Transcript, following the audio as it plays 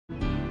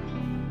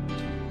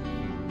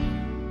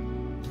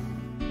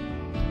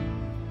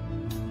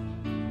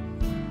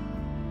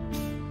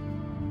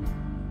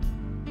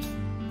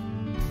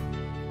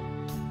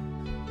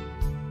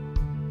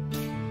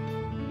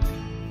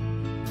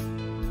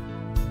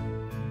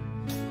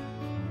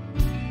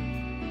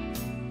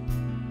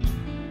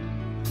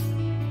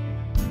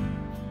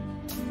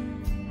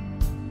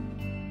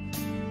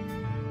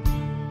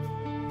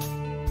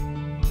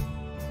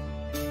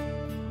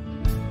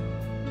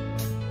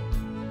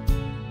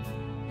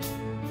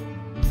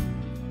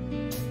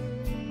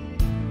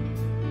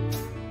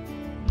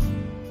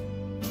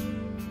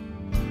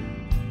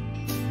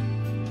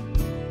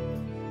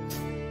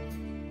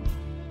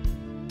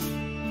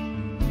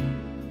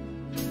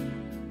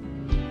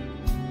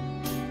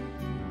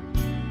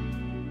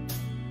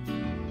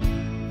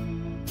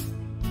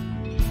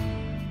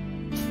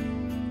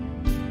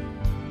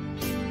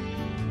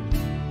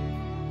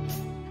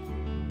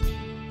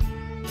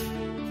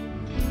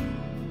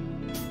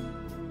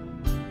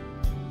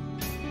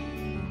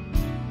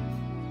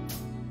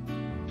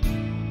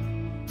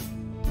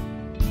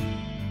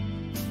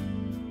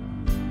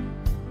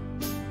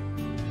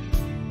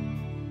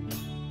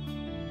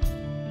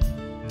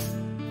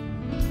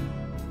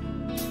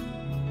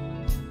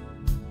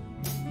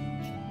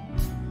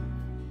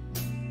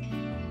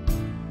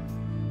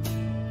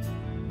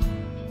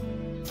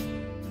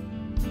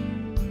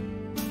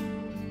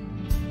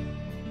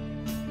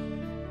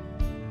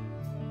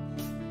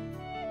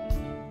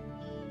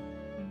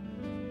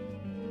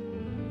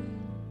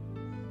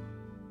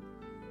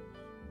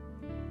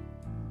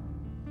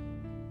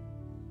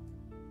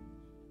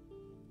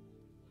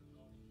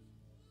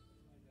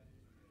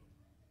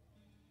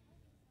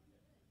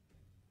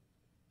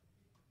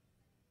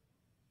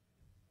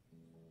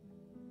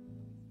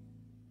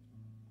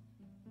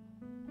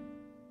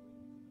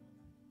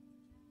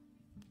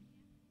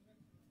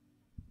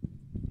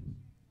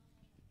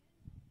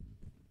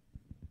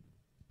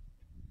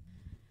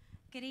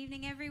Good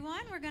evening, everyone.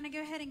 We're going to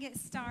go ahead and get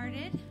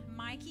started.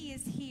 Mikey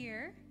is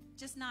here,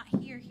 just not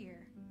here.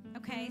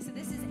 Okay, so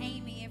this is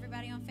Amy.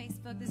 Everybody on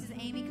Facebook, this is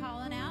Amy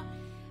calling out.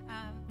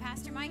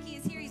 Pastor Mikey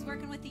is here. He's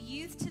working with the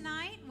youth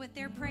tonight with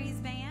their praise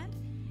band.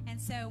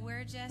 And so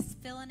we're just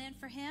filling in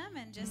for him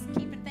and just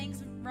keeping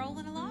things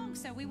rolling along.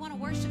 So we want to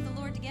worship the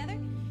Lord together.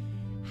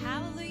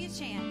 Hallelujah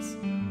chant.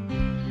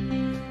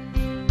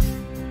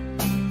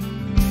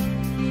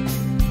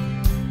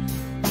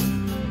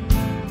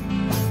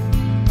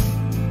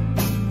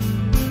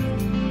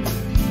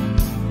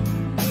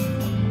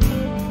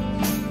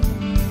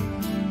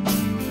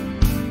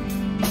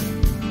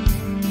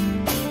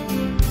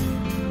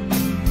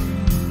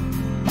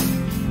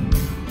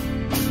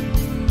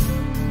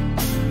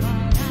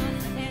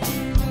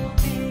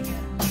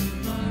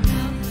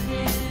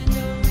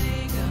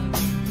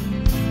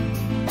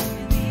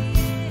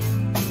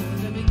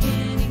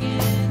 Beginning.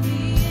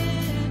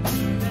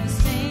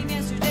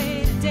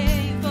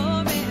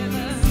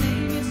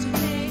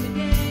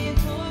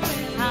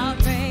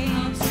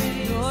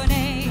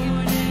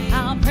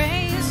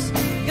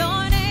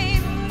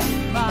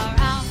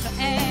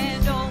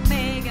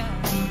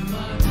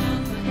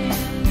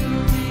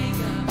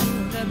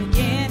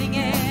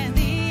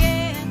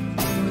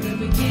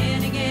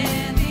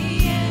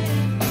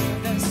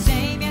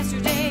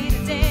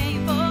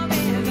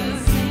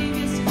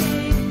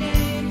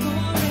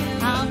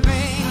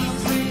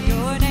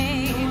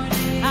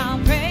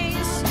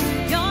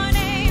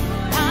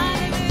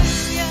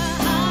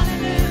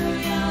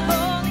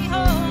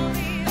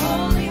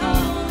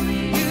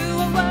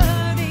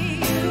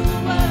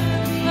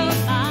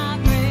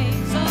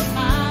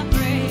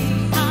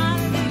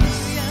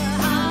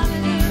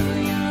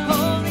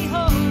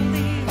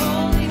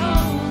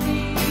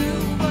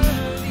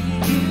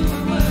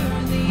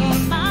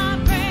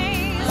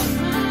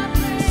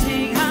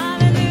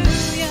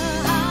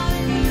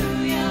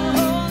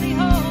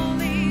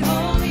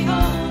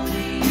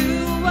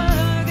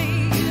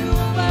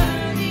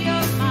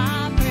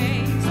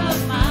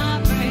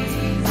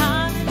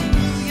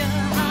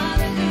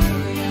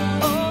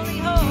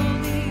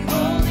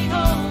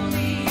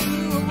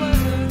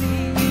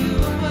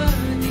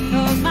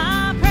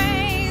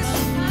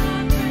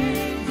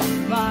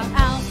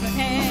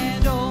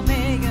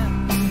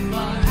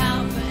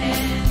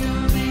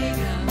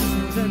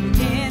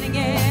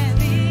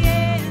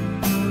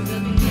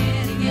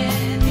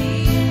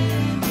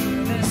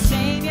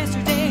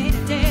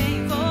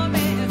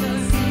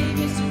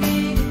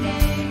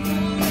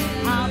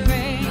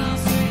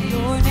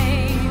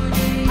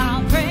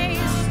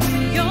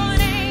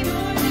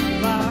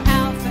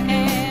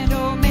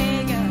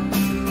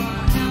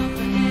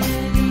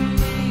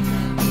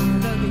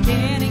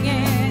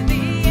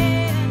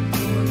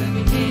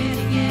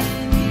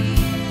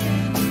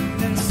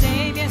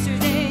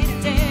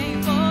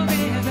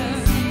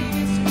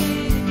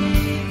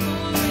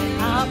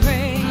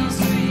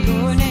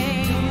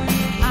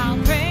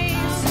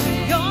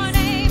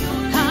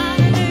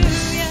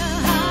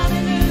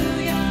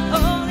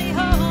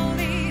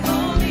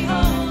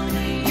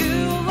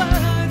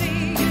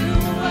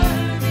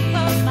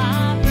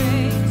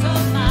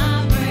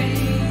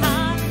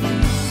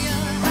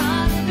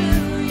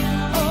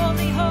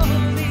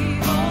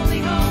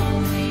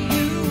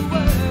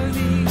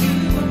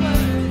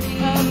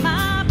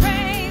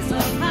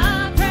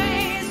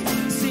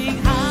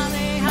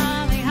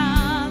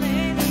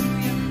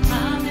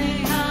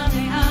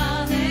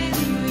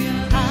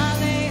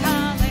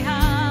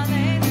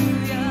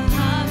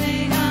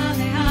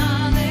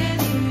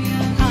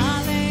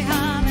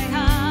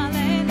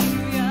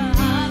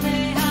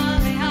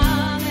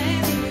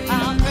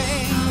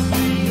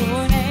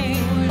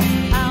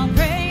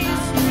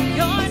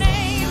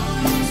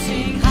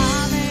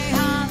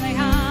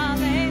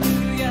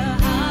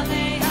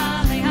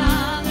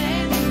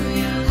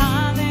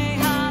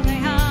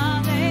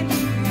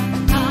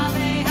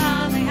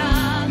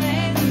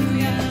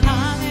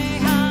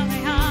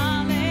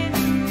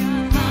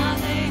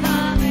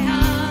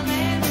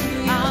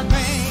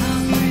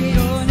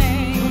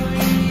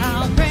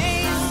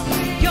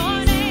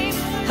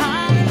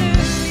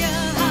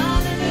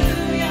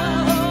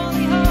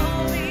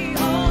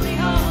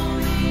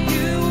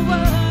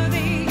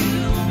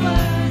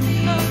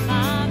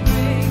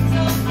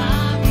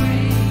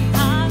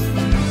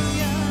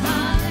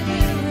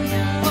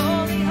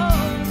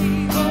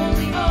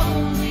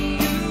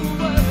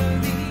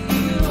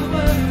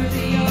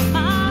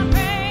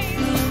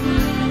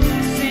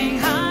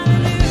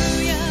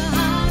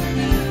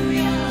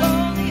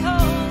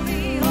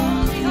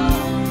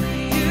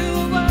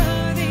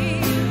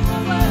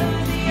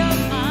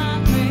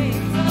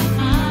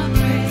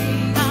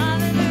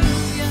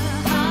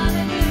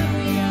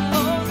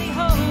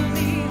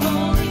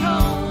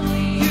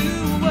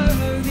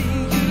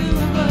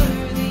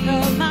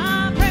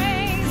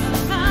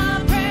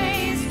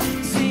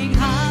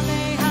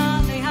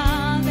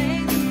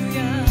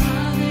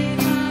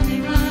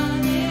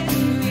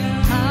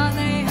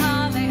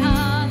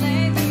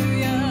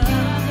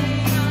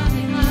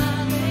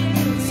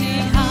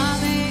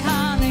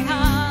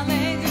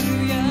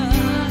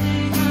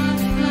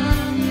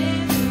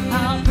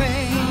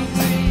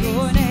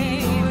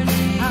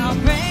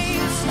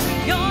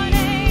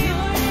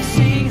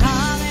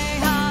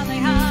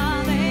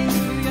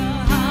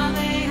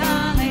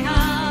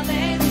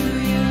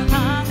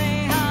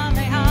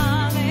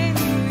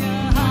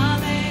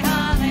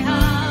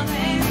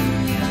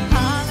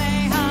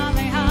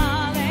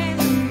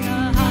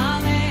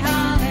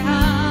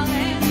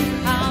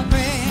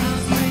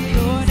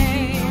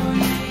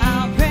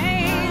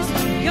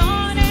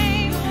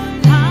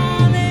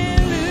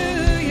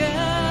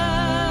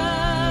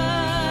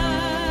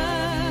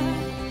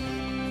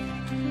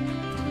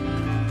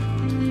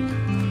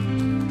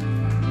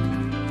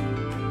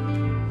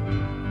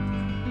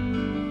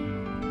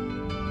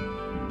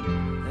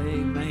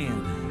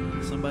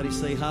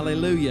 Everybody say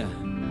hallelujah.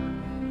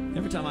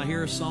 Every time I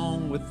hear a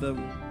song with the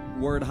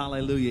word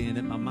hallelujah in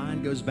it, my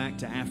mind goes back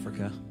to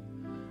Africa.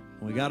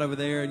 When we got over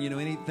there, and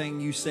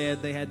anything you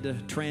said, they had to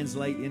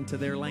translate into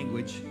their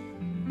language,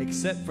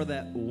 except for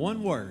that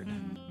one word,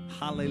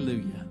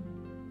 hallelujah.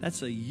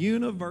 That's a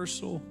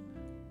universal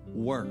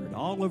word.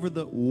 All over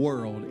the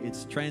world,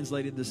 it's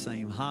translated the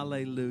same,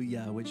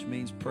 hallelujah, which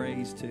means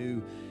praise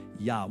to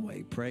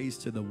Yahweh, praise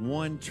to the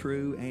one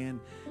true and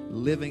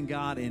living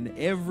God, in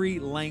every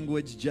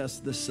language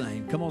just the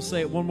same. Come on, say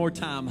it one more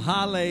time,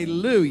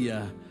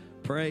 hallelujah,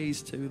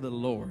 praise to the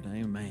Lord.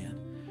 Amen.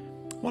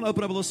 I want to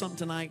open up a little something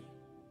tonight.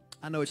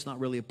 I know it's not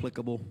really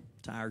applicable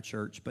to our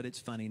church, but it's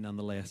funny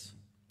nonetheless.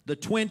 The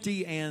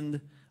 20 and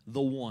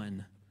the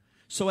 1.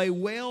 So a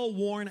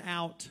well-worn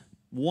out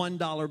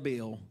 $1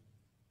 bill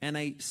and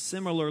a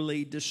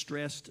similarly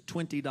distressed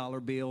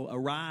 $20 bill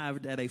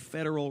arrived at a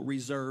Federal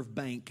Reserve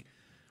Bank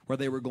where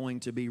they were going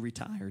to be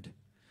retired.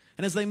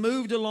 And as they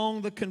moved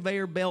along the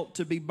conveyor belt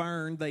to be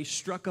burned, they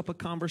struck up a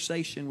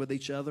conversation with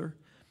each other.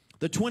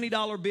 The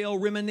 $20 bill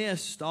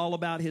reminisced all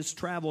about his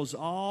travels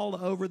all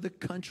over the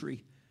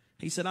country.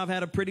 He said, "I've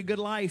had a pretty good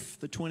life,"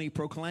 the 20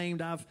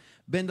 proclaimed. "I've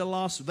been to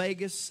Las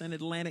Vegas and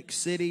Atlantic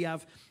City.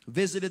 I've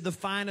visited the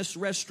finest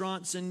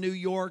restaurants in New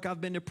York.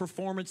 I've been to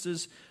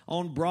performances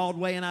on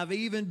Broadway, and I've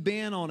even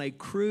been on a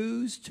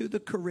cruise to the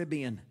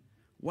Caribbean."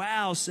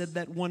 "Wow," said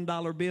that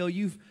 $1 bill,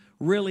 "you've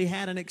really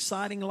had an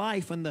exciting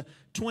life." And the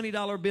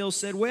 $20 bill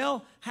said,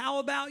 "Well, how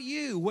about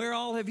you? Where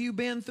all have you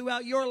been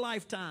throughout your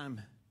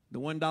lifetime?" The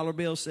 $1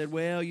 bill said,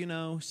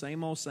 "Well,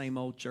 same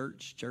old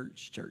church,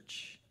 church,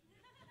 church."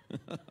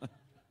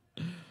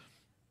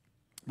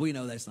 We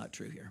know that's not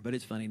true here, but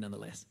it's funny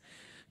nonetheless.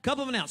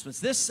 Couple of announcements.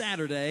 This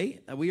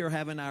Saturday, we are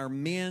having our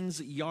men's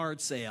yard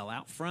sale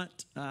out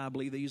front. I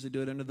believe they usually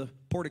do it under the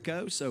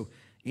portico. So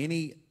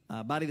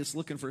anybody that's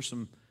looking for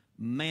some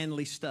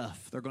manly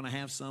stuff, they're going to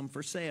have some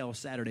for sale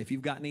Saturday. If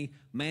you've got any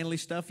manly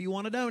stuff you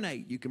want to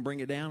donate, you can bring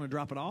it down and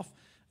drop it off.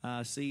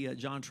 See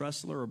John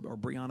Trussler or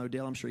Breon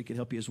Odell. I'm sure he could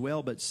help you as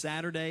well. But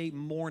Saturday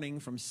morning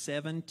from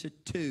 7 to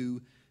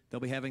 2, they'll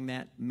be having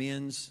that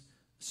men's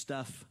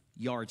stuff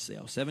yard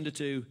sale. 7 to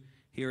 2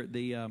 here at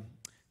the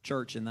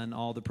church, and then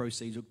all the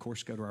proceeds, of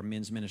course, go to our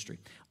men's ministry.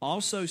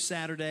 Also,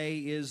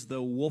 Saturday is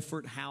the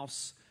Wolford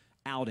House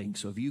outing.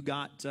 So if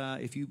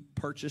you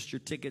purchased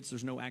your tickets,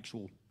 there's no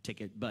actual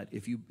ticket, but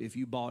if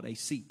you bought a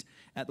seat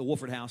at the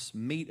Wolford House,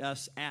 meet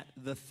us at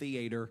the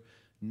theater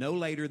no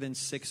later than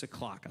 6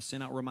 o'clock. I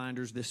sent out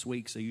reminders this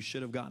week, so you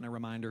should have gotten a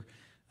reminder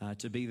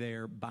to be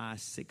there by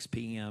 6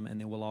 p.m., and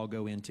then we'll all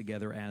go in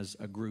together as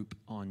a group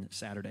on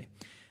Saturday.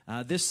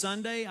 This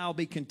Sunday, I'll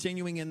be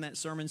continuing in that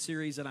sermon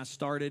series that I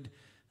started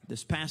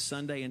this past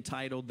Sunday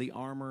entitled The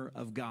Armor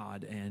of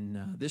God.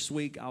 And this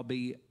week, I'll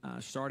be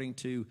starting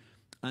to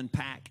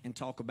unpack and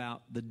talk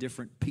about the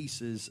different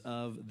pieces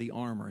of the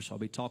armor. So I'll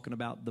be talking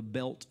about the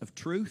belt of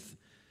truth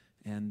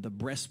and the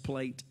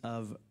breastplate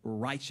of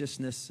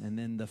righteousness, and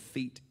then the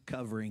feet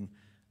covering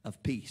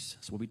of peace.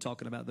 So we'll be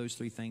talking about those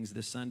three things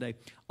this Sunday.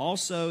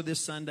 Also, this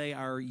Sunday,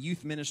 our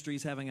youth ministry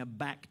is having a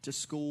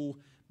back-to-school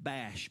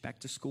bash,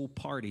 back-to-school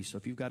party. So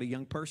if you've got a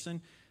young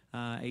person,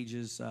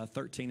 ages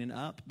 13 and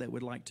up, that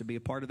would like to be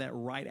a part of that,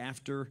 right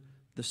after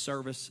the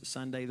service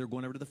Sunday, they're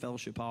going over to the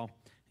fellowship hall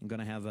and going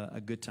to have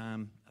a good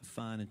time,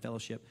 fun, and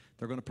fellowship.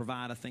 They're going to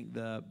provide, I think,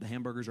 the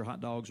hamburgers or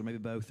hot dogs, or maybe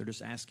both. They're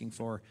just asking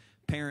for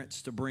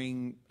parents to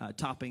bring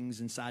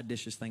toppings and side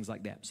dishes, things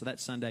like that. So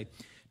that's Sunday.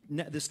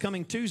 This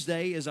coming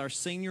Tuesday is our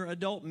senior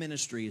adult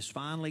ministry is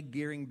finally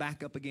gearing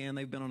back up again.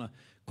 They've been on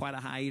quite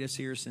a hiatus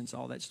here since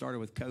all that started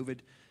with COVID.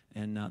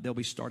 And they'll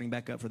be starting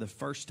back up for the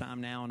first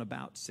time now in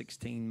about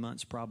 16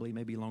 months, probably,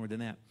 maybe longer than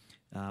that.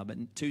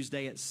 But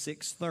Tuesday at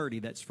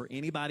 6:30, that's for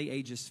anybody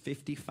ages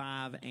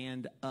 55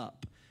 and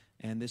up.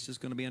 And this is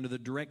going to be under the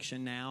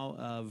direction now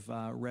of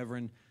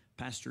Reverend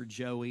Pastor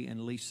Joey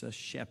and Lisa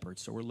Shepherd.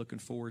 So we're looking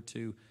forward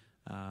to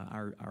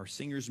our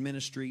seniors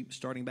ministry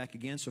starting back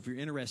again. So if you're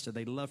interested,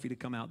 they'd love for you to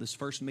come out. This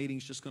first meeting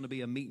is just going to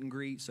be a meet and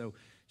greet. So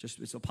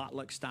it's a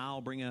potluck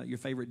style. Bring your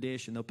favorite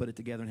dish, and they'll put it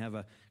together and have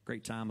a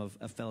great time of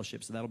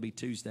fellowship. So that'll be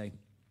Tuesday.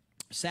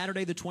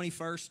 Saturday the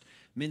 21st,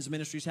 men's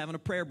ministry is having a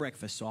prayer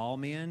breakfast. So all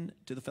men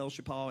to the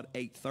fellowship hall at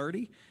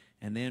 8:30.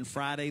 And then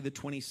Friday the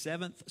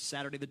 27th,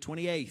 Saturday the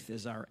 28th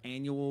is our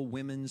annual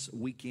women's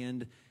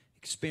weekend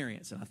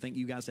experience. And I think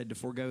you guys had to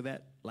forego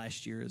that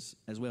last year as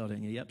well,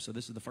 didn't you? Yep. So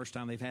this is the first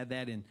time they've had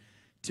that in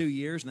 2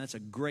 years, and that's a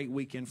great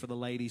weekend for the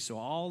ladies. So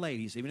all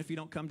ladies, even if you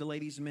don't come to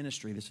ladies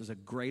ministry, this is a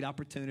great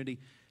opportunity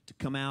to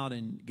come out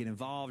and get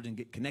involved and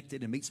get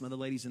connected and meet some other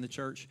ladies in the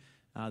church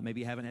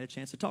maybe you haven't had a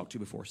chance to talk to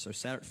before. So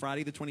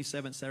Friday the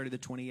 27th, Saturday the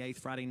 28th.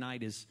 Friday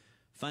night is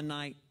fun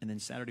night, and then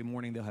Saturday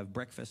morning they'll have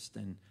breakfast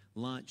and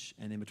lunch,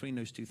 and in between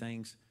those two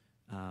things,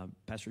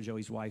 Pastor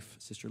Joey's wife,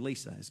 Sister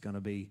Lisa, is going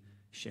to be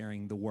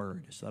sharing the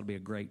word. So that'll be a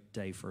great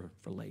day for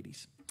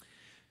ladies.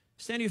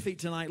 Stand to your feet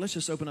tonight. Let's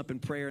just open up in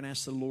prayer and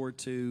ask the Lord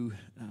to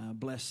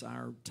bless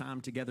our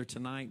time together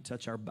tonight,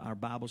 touch our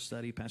Bible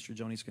study. Pastor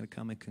Joni's going to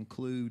come and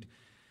conclude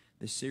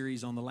this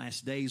series on the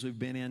last days we've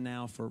been in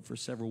now for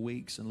several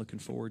weeks, and looking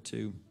forward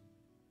to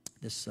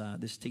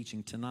this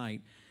teaching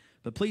tonight.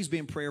 But please be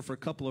in prayer for a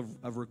couple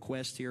of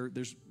requests here.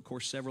 There's, of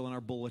course, several in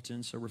our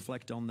bulletin, so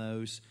reflect on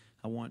those.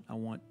 I won't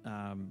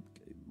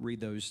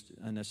read those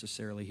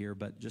unnecessarily here,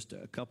 but just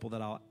a couple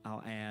that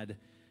I'll add.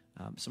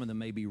 Some of them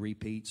may be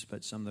repeats,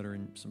 but some that are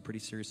in some pretty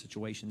serious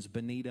situations.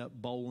 Benita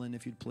Bolin,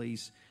 if you'd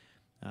please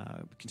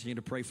continue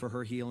to pray for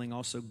her healing.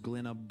 Also,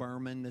 Glenna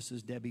Berman. This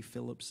is Debbie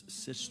Phillips'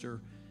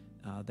 sister.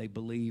 They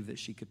believe that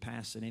she could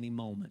pass at any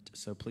moment.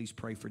 So please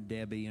pray for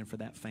Debbie and for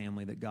that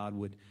family, that God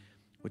would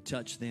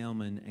touch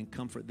them and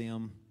comfort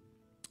them.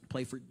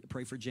 Pray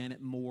for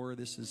Janet Moore.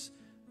 This is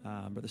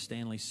Brother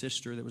Stanley's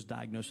sister that was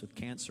diagnosed with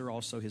cancer.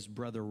 Also, his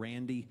brother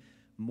Randy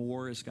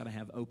Moore has got to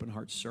have open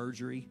heart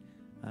surgery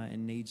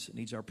and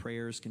needs our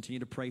prayers. Continue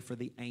to pray for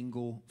the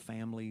Angle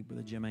family,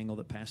 Brother Jim Angle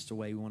that passed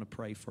away. We want to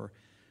pray for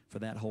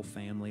that whole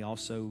family.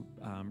 Also,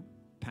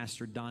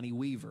 Pastor Donnie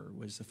Weaver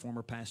was a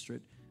former pastor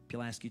at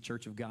Pulaski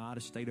Church of God,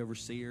 a state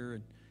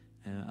overseer,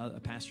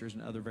 and pastors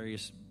in other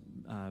various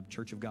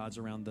Church of Gods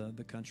around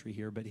the country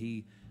here. But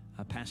he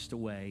passed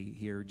away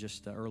here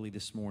just early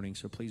this morning.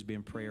 So please be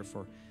in prayer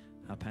for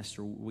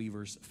Pastor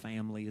Weaver's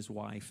family, his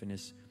wife, and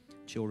his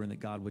children, that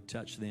God would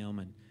touch them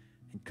and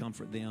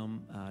comfort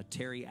them.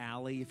 Terry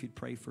Alley, if you'd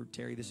pray for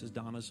Terry. This is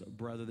Donna's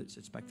brother that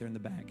sits back there in the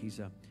back. He's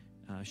a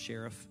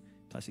sheriff,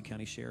 Pulaski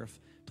County Sheriff.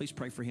 Please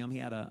pray for him. He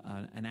had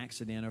an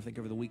accident, I think,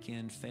 over the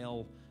weekend,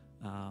 fell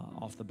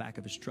off the back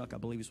of his truck, I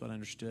believe is what I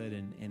understood,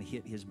 and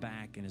hit his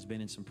back, and has been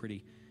in some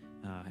pretty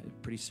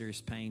serious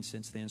pain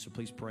since then. So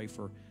please pray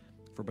for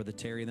Brother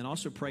Terry. And then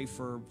also pray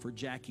for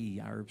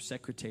Jackie, our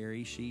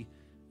secretary. She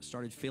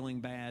started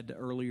feeling bad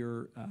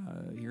earlier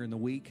here in the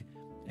week,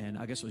 and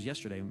I guess it was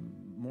yesterday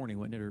morning,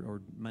 wasn't it,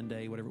 or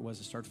Monday, whatever it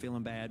was. It started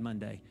feeling bad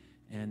Monday,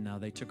 and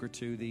they took her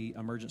to the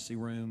emergency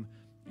room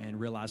and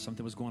realized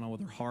something was going on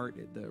with her heart.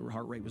 The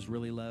heart rate was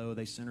really low.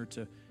 They sent her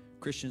to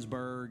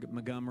Christiansburg,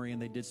 Montgomery,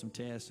 and they did some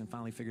tests and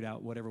finally figured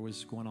out whatever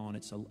was going on.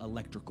 It's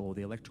electrical.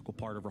 The electrical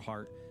part of her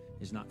heart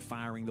is not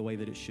firing the way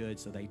that it should.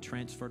 So they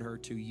transferred her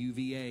to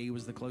UVA,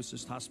 was the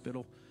closest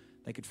hospital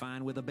they could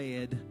find with a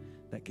bed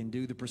that can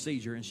do the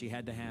procedure. And she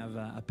had to have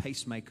a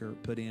pacemaker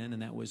put in,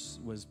 and that was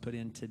put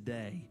in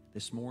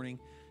this morning.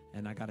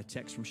 And I got a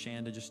text from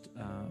Shanda just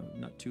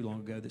not too long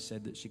ago that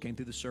said that she came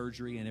through the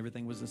surgery and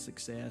everything was a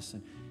success.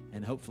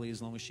 And hopefully,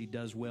 as long as she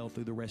does well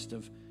through the rest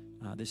of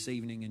this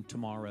evening and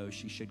tomorrow,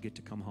 she should get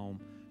to come home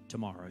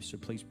tomorrow. So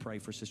please pray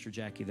for Sister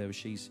Jackie, though.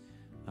 She's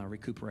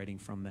recuperating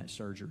from that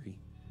surgery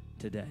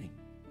today.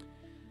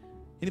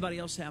 Anybody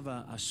else have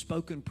a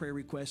spoken prayer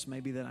request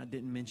maybe that I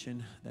didn't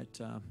mention that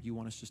you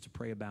want us just to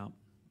pray about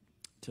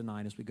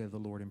tonight as we go to the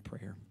Lord in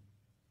prayer?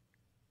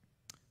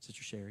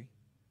 Sister Sherry?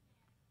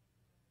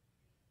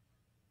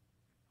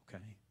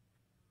 Okay.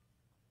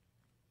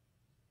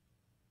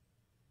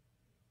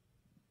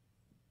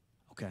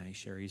 Okay,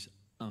 Sherry's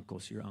uncle,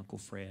 so your Uncle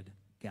Fred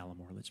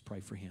Gallimore. Let's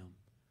pray for him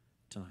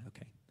tonight.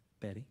 Okay.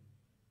 Betty?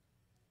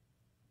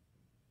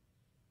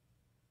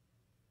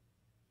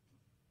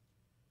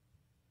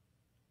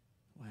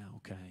 Wow,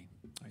 okay.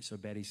 All right, so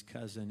Betty's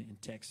cousin in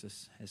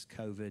Texas has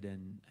COVID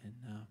and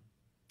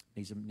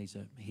needs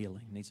a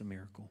healing, needs a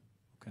miracle.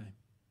 Okay.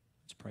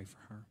 Let's pray for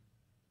her.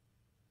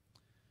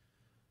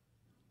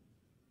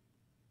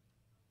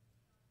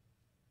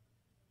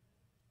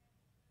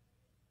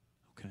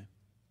 Okay.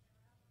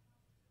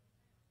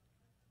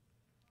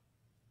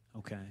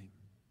 Okay.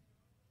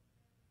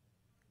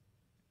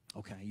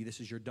 Okay. This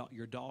is your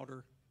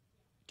daughter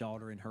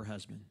and her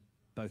husband,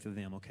 both of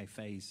them. Okay.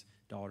 Faye's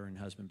daughter and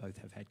husband both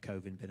have had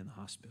COVID and been in the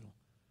hospital.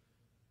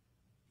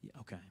 Yeah,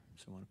 okay.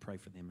 So I want to pray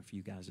for them and for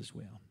you guys as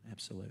well.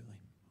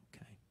 Absolutely.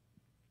 Okay.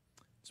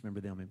 Let's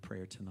remember them in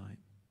prayer tonight.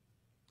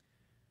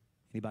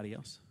 Anybody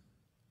else?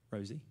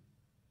 Rosie?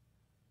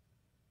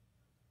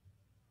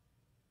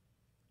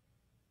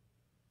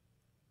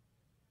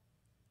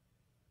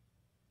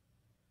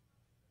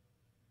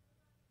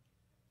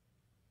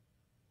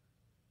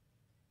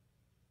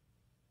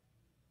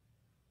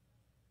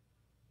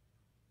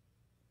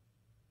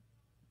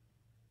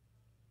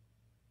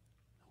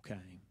 Okay.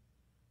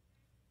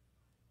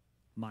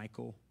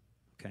 Michael.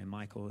 Okay,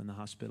 Michael in the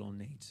hospital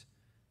needs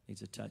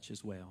a touch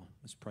as well.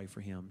 Let's pray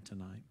for him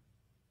tonight.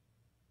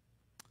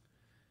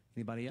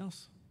 Anybody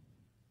else?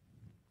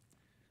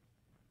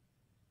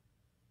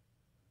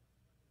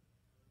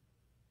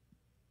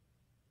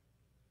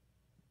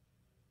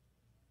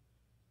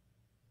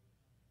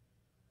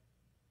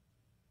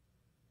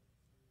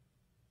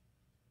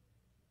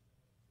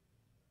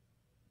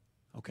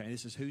 Okay,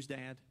 this is whose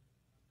dad?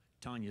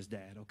 Tanya's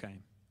dad.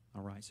 Okay.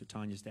 All right, so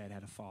Tanya's dad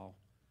had a fall.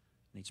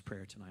 Needs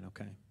prayer tonight.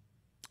 Okay.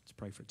 Let's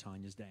pray for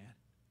Tanya's dad.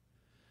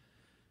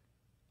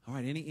 All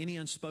right, any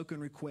unspoken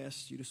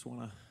requests you just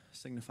want to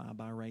signify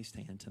by a raised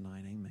hand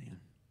tonight? Amen.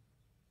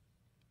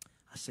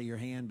 I see your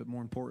hand, but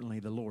more importantly,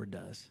 the Lord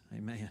does.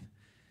 Amen.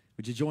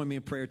 Would you join me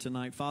in prayer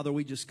tonight? Father,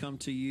 we just come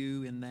to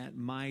you in that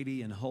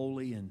mighty and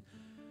holy and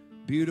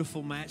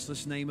beautiful,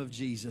 matchless name of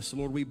Jesus.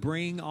 Lord, we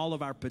bring all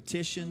of our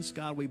petitions.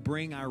 God, we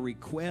bring our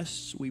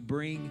requests. We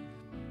bring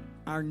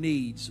our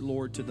needs,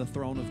 Lord, to the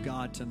throne of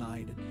God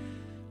tonight.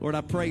 Lord,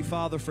 I pray,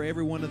 Father, for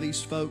every one of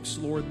these folks,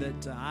 Lord,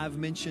 that I've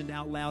mentioned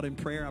out loud in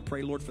prayer. I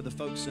pray, Lord, for the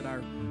folks that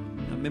our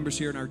members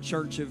here in our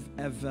church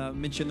have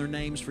mentioned their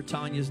names. For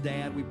Tanya's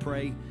dad, we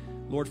pray,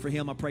 Lord, for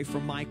him. I pray for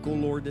Michael,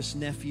 Lord, this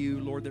nephew,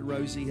 Lord, that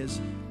Rosie has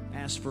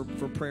asked for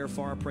prayer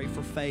for. I pray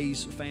for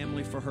Faye's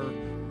family, for her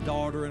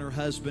daughter and her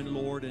husband,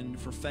 Lord, and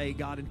for Faye,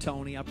 God, and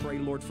Tony. I pray,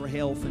 Lord, for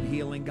health and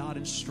healing, God,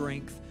 and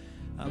strength.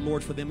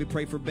 Lord, for them, we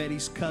pray for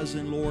Betty's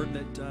cousin, Lord,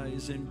 that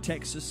is in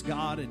Texas,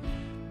 God, and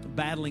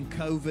battling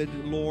COVID,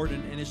 Lord,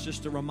 and it's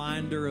just a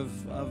reminder of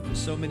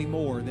so many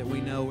more that we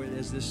know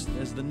as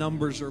the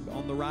numbers are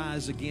on the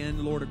rise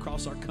again, Lord,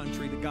 across our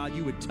country, that God,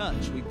 you would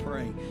touch, we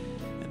pray.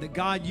 And that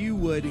God, you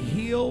would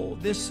heal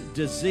this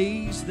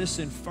disease, this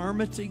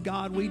infirmity,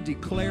 God. We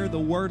declare the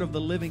word of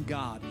the living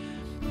God,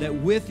 that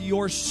with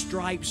your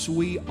stripes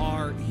we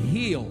are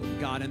healed,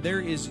 God. And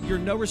you're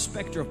no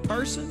respecter of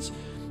persons,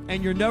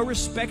 and you're no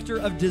respecter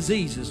of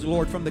diseases,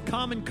 Lord, from the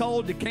common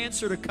cold to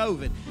cancer to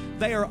COVID.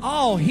 They are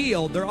all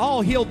healed. They're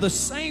all healed the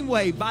same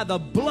way by the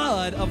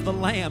blood of the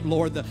Lamb,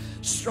 Lord. The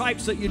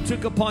stripes that you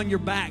took upon your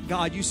back,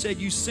 God. You said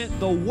you sent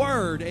the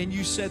Word, and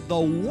you said the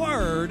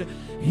Word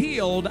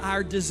healed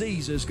our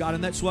diseases, God.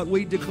 And that's what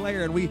we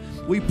declare, and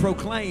we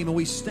proclaim, and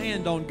we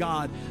stand on,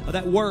 God,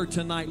 that word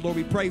tonight, Lord.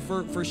 We pray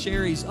for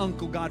Sherry's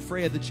uncle, God,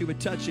 Fred, that you would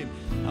touch him,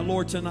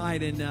 Lord,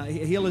 tonight, and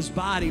heal his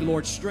body,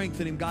 Lord.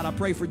 Strengthen him, God. I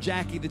pray for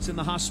Jackie that's in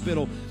the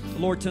hospital,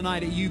 Lord,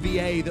 tonight at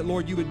UVA, that,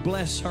 Lord, you would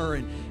bless her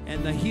and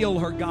heal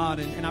her, God.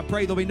 And I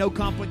pray there'll be no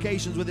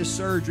complications with this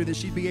surgery, that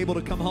she'd be able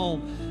to come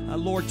home,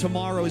 Lord,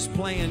 tomorrow is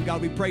planned.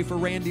 God, we pray for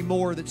Randy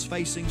Moore that's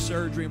facing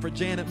surgery, and for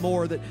Janet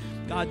Moore that,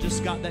 God,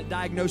 just got that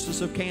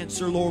diagnosis of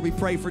cancer, Lord. We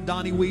pray for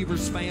Donnie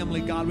Weaver's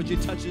family, God. Would you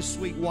touch his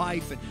sweet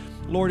wife and,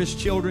 Lord, his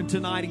children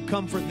tonight, and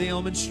comfort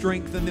them and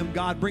strengthen them,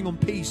 God. Bring them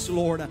peace,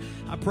 Lord.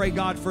 I pray,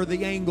 God, for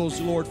the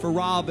Angles, Lord, for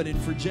Robin and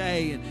for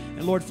Jay,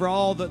 and Lord, for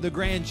all the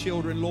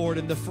grandchildren, Lord,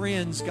 and the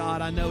friends,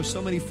 God. I know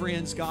so many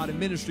friends, God, and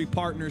ministry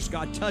partners,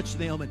 God. Touch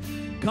them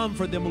and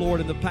comfort them, Lord,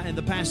 in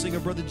the passing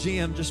of Brother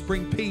Jim. Just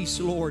bring peace,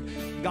 Lord,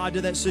 God,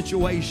 to that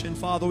situation.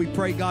 Father, we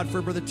pray, God,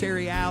 for Brother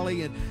Terry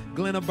Alley and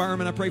Glenna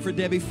Berman. I pray for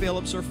Debbie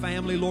Phillips, her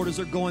family, Lord, as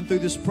they're going through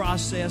this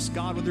process,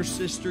 God, with their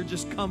sister.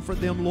 Just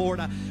comfort them,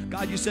 Lord.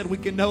 God, you said we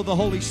can know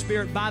the Holy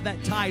Spirit by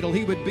that title.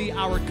 He would be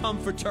our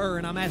comforter,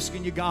 and I'm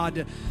asking you,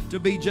 God, to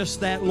be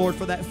just that, Lord,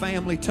 for that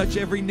family. Touch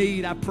every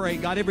need, I pray,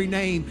 God, every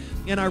name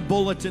in our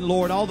bulletin,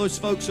 Lord. All those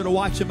folks that are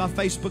watching my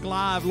Facebook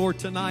Live, Lord,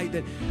 tonight,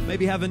 that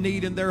maybe have a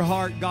need in their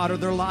heart, God, or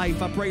their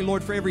life. I pray,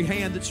 Lord, for every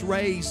hand that's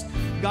raised,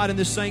 God, in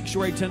this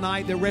sanctuary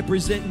tonight that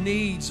represent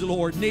needs,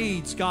 Lord.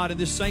 Needs, God, in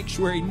this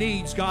sanctuary.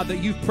 Needs, God, that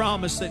you've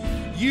promised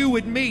that you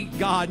would meet,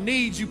 God.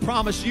 Needs you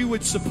promised you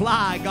would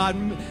supply, God.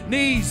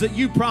 Needs that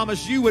you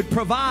promised you would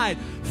provide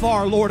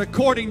for, Lord,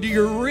 according to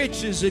your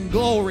riches and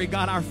glory,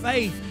 God. Our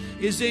faith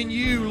is in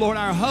you, Lord.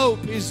 Our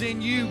hope is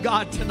in you,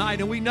 God,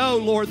 tonight. And we know,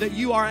 Lord, that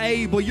you are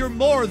able. You're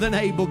more than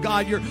able,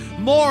 God. You're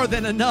more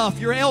than enough.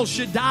 You're El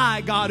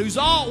Shaddai, God, who's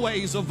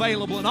always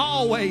available and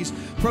always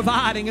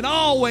providing and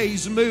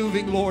always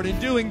moving, Lord,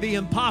 and doing the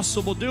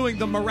impossible, doing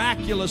the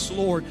miraculous,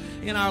 Lord,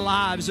 in our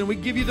lives. And we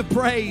give you the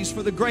praise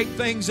for the great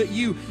things that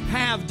you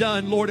have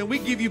done, Lord. And we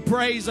give you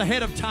praise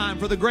ahead of time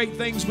for the great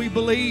things we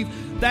believe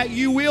that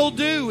you will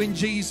do in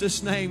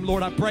Jesus' name.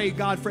 Lord, I pray,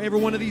 God, for every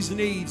one of these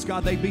needs,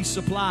 God, they be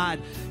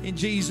supplied in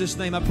Jesus'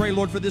 name. I pray,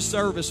 Lord, for this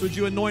service. Would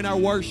you anoint our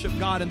worship,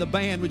 God, and the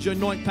band? Would you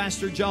anoint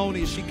Pastor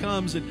Joni as she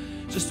comes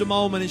in just a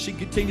moment and she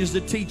continues to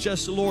teach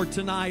us, Lord,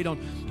 tonight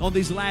on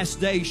these last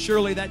days?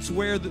 Surely that's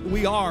where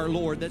we are,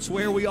 Lord. That's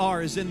where we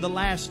are, is in the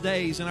last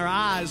days. And our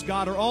eyes,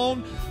 God, are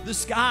on the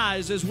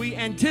skies as we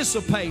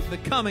anticipate the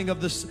coming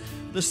of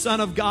the Son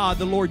of God,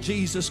 the Lord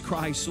Jesus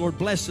Christ. Lord,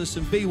 bless us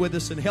and be with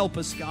us and help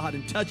us, God,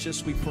 and touch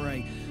us, we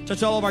pray.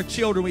 Touch all of our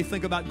children. We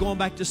think about going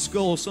back to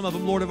school. Some of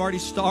them, Lord, have already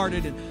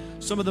started,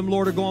 and some of them,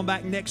 Lord, are going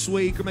back next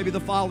week or maybe the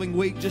following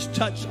week. Just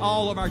touch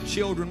all of our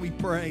children, we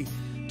pray.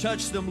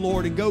 Touch them,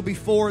 Lord, and go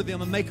before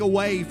them and make a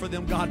way for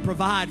them, God.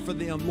 Provide for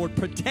them, Lord.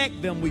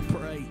 Protect them, we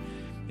pray.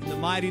 In the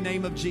mighty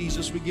name of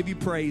Jesus, we give you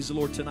praise,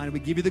 Lord, tonight. We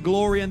give you the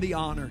glory and the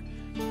honor.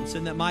 It's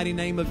in that mighty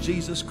name of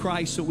Jesus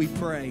Christ that we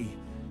pray.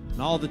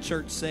 And all the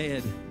church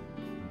said,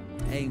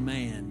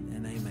 amen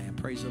and amen.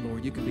 Praise the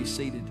Lord. You can be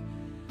seated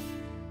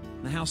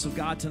in the house of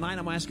God tonight.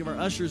 I'm asking our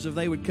ushers if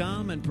they would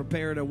come and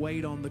prepare to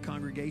wait on the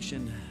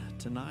congregation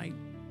tonight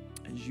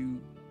as you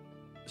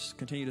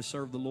continue to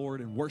serve the Lord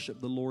and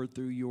worship the Lord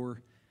through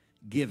your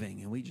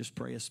giving. And we just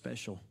pray a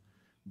special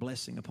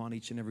blessing upon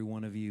each and every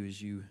one of you as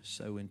you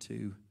sow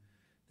into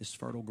this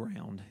fertile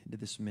ground, into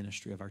this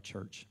ministry of our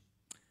church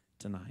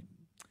tonight.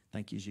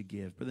 Thank you as you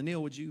give. Brother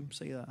Neil, would you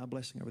say a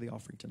blessing over the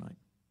offering tonight?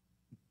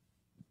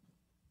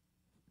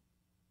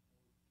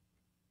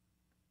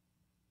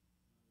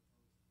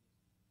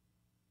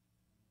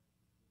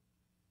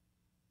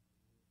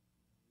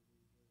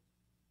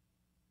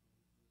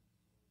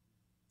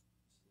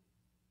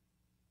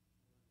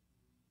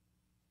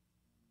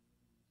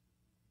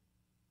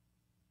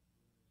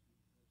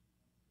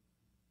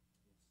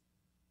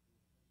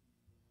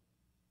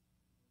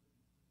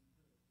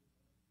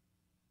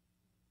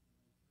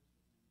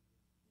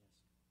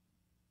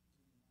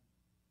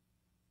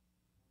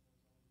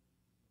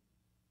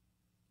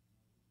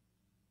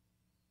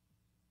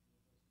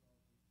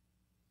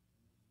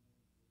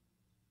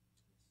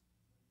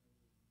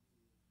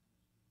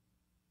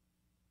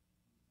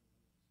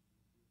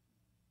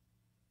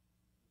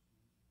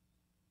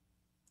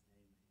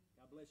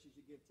 bless you as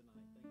you give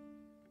tonight.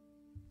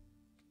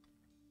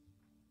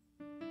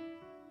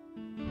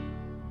 Thank you.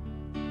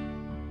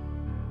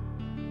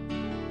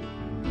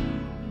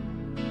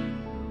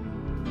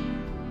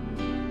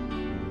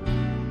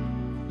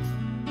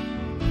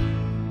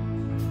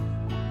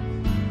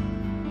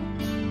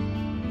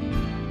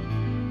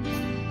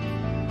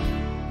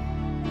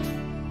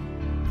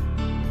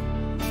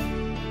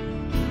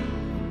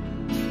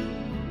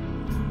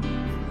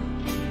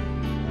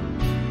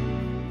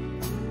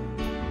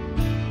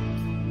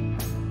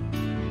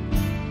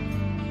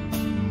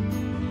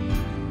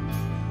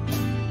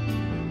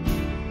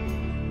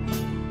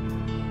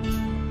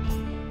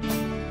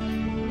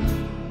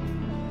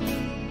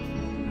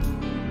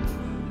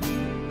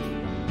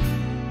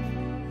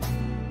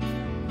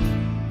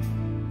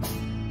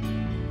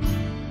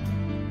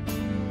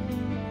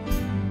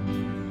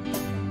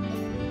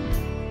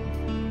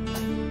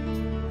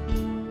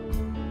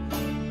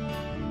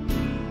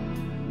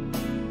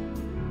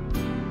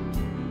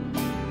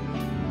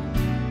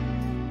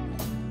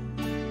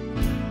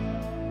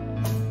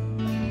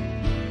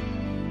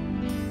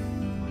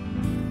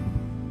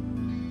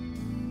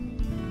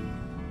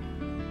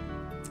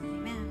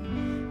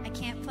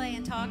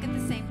 Talk at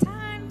the same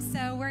time,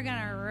 so we're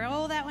gonna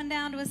roll that one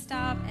down to a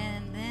stop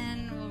and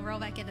then we'll roll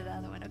back into the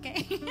other one,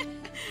 okay?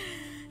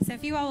 So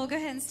if you all will go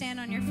ahead and stand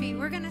on your feet,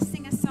 we're gonna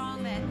sing a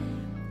song that,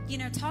 you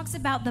know, talks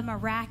about the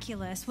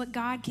miraculous, what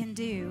God can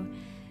do.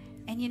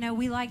 And you know,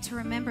 we like to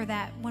remember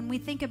that when we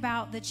think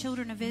about the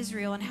children of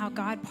Israel and how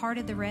God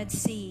parted the Red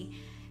Sea,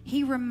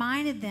 He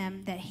reminded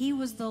them that He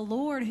was the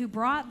Lord who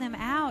brought them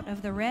out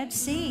of the Red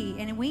Sea.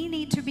 And we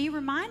need to be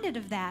reminded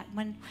of that.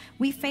 When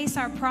we face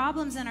our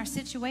problems and our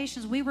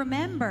situations, we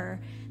remember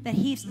that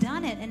He's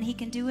done it and He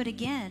can do it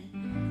again.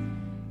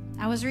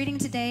 I was reading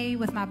today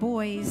with my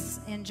boys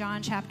in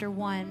John chapter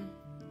 1,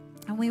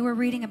 and we were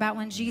reading about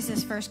when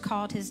Jesus first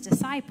called His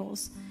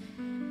disciples.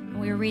 And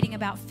we were reading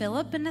about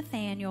Philip and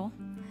Nathanael.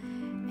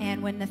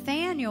 And when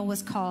Nathanael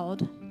was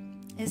called,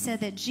 it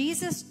said that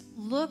Jesus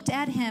looked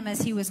at him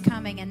as he was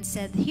coming and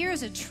said,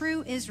 "Here's a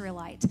true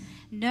Israelite.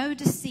 No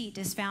deceit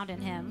is found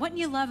in him." Wouldn't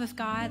you love if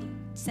God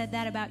said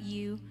that about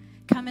you,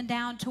 coming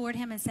down toward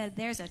him and said,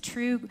 "There's a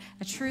true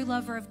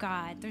lover of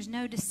God. There's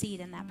no deceit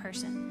in that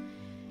person."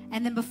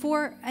 And then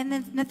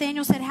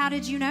Nathanael said, "How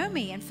did you know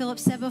me?" And Philip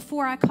said,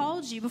 before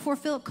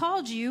Philip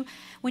called you,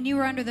 when you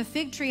were under the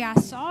fig tree, I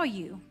saw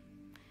you."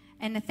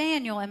 And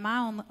Nathanael, in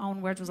my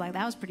own words, was like,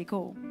 that was pretty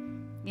cool.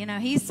 You know,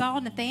 he saw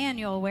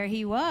Nathanael where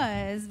he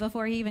was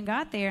before he even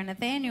got there. And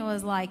Nathanael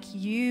was like,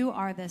 "You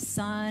are the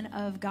Son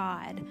of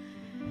God."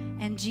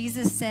 And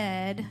Jesus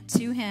said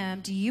to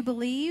him, "Do you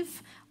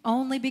believe?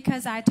 Only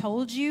because I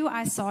told you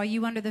I saw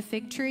you under the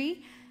fig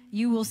tree,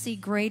 you will see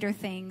greater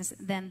things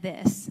than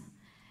this."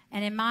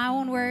 And in my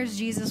own words,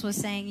 Jesus was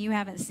saying, you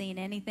haven't seen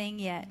anything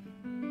yet.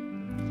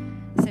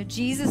 So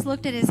Jesus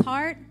looked at his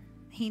heart.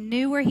 He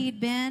knew where he'd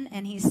been,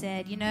 and he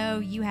said, "You know,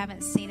 you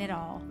haven't seen it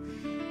all."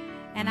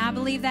 And I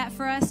believe that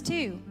for us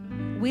too.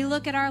 We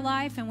look at our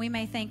life and we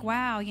may think,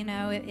 wow, you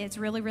know, it's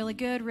really, really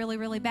good, really,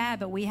 really bad,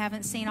 but we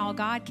haven't seen all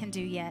God can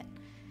do yet.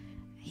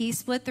 He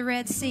split the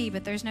Red Sea,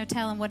 but there's no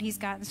telling what He's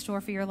got in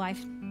store for your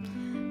life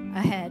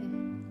ahead.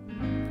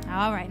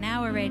 All right,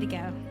 now we're ready to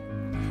go.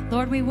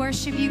 Lord, we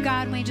worship you,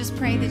 God, and we just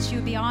pray that you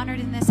would be honored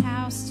in this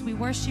house. We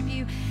worship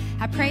you.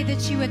 I pray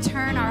that you would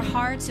turn our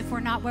hearts, if we're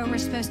not where we're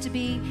supposed to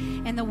be,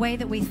 in the way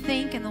that we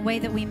think and the way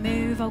that we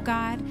move, oh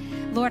God.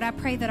 Lord, I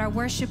pray that our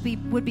worship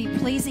would be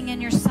pleasing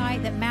in your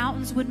sight, that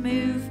mountains would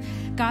move.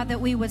 God, that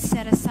we would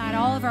set aside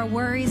all of our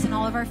worries and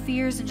all of our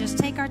fears and just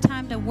take our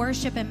time to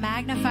worship and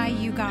magnify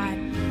you, God,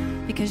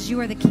 because you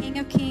are the King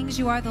of Kings,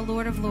 you are the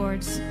Lord of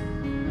Lords.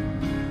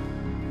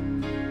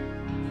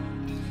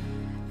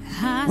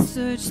 I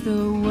searched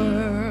the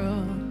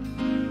world,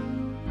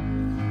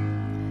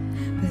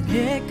 but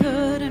it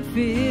couldn't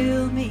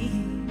fill me.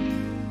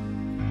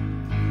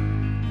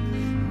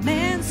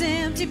 Man's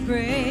empty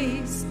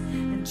praise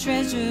and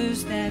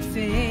treasures that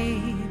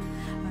fade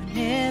are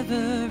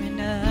never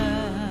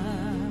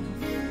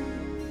enough.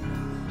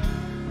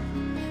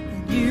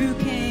 And you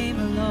came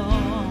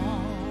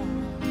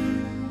along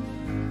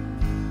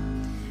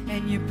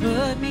and you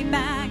put me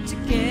back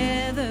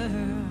together.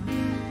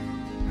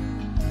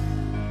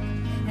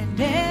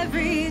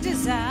 Every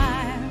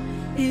desire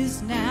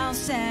is now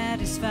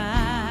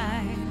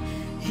satisfied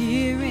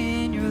here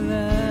in your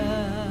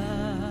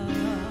love.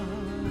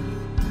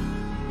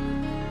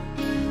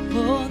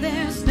 Oh,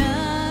 there's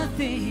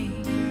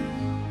nothing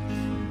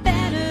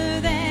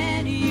better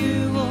than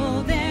you.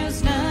 Oh,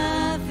 there's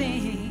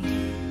nothing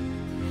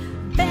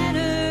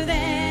better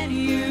than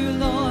you,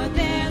 Lord.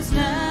 There's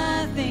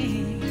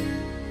nothing,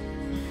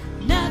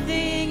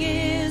 nothing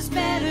is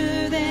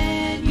better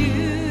than you.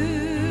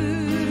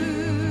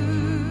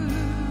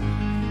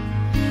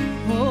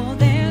 Oh,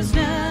 there's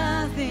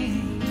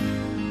nothing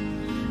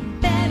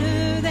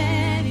better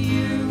than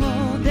you.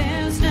 Oh,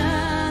 there's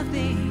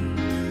nothing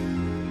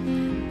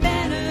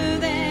better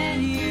than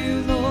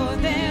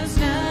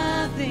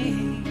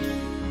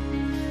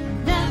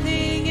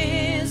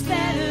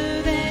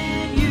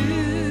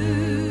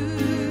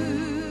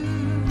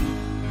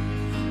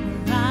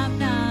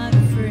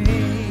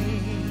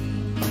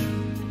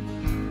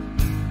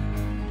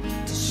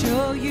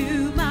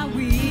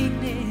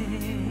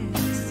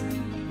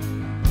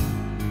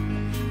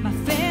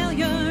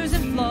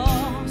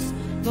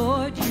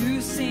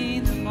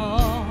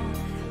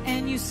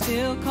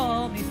still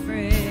call me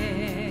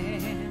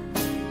friend.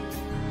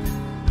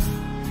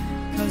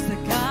 'Cause the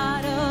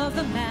God of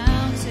the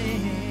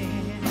mountain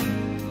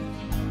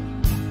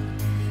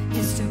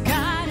is still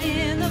God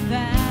in the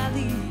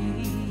valley.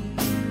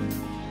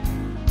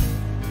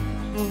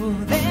 Oh,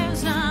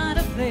 there's not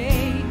a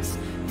place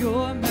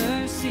your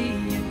mercy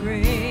and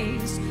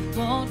grace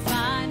won't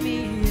find me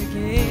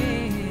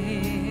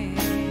again.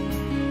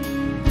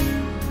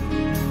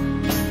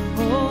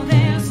 Oh,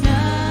 there's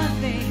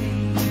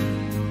nothing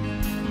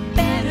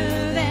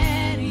better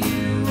than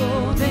you.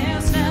 Oh,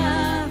 there's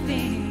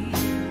nothing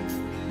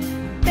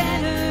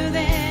better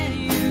than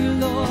you,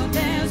 Lord.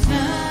 There's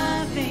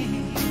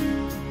nothing,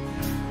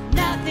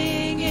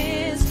 nothing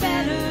is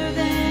better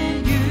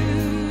than you.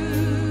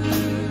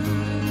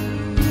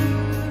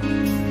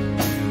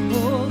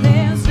 Oh,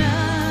 there's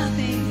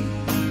nothing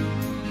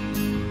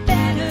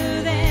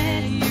better than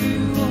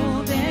you.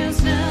 Oh, there's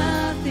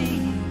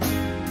nothing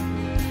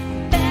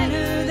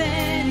better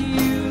than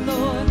you,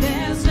 Lord.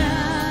 There's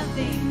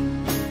nothing,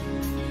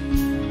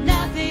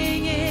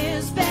 nothing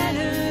is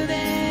better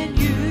than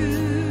you.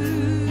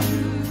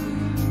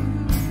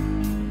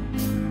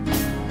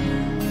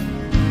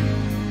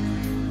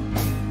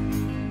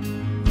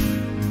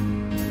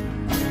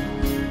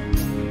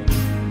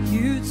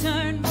 You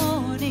turn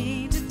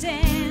mourning to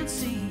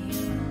dancing.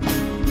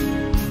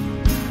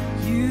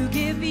 You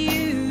give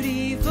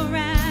beauty for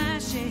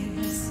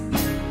ashes.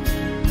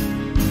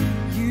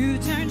 You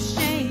turn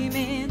shame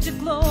into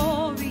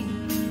glory.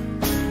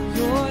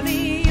 You're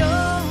the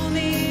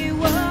only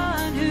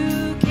one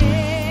who can.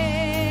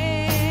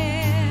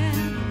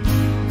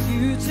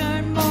 You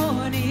turn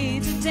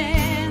mourning to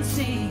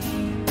dancing.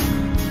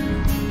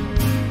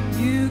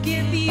 You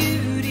give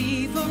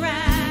beauty for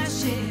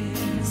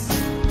ashes.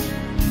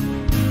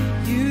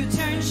 You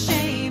turn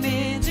shame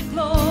into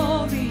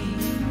glory.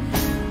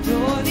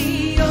 You're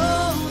the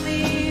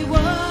only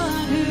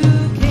one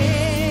who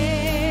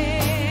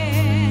can.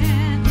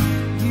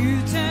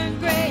 You turn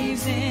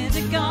graves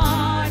into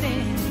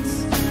gardens.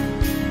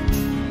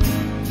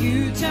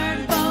 You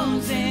turn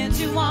bones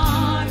into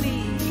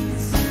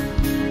armies.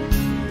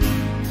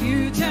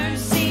 You turn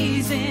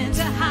seas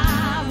into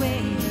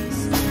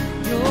highways.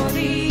 You're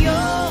the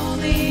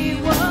only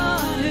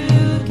one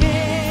who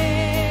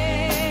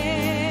can.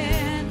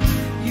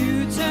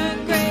 You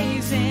turn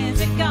graves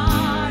into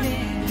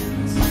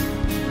gardens.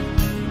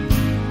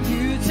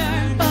 You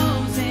turn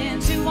bones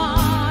into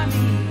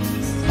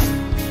armies.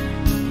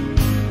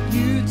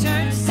 You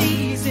turn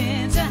seas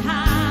into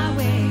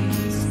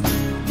highways.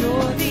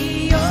 You're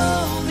the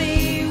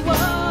only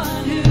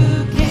one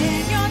who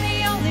can. You're the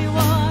only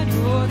one.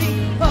 You're the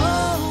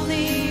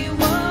only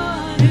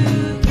one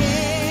who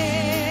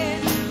can.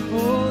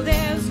 Oh,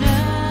 there's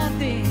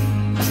nothing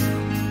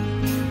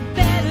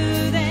better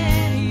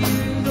than you,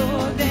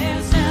 Lord.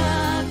 There's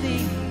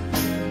nothing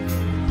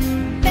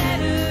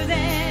better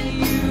than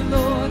you,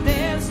 Lord.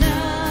 There's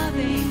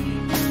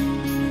nothing,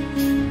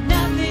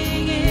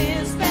 nothing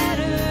is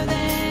better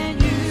than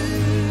you.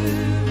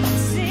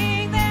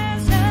 Sing,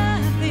 there's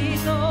nothing,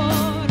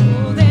 Lord.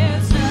 Oh,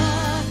 there's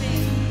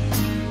nothing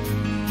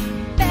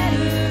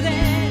better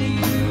than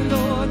you,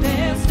 Lord.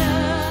 There's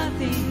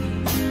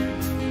nothing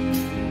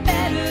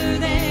better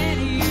than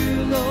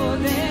you, Lord.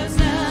 There's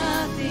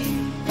nothing,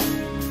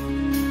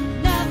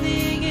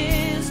 nothing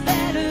is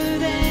better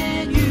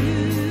than you.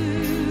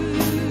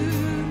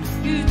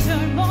 You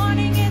turn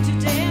mourning into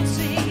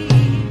dancing.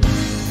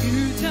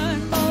 You turn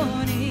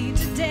mourning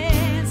to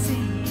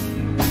dancing.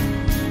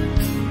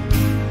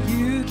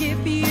 You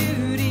give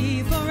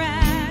beauty for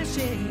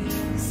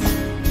ashes.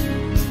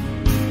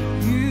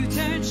 You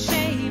turn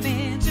shame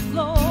into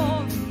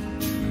glory.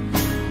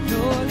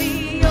 You're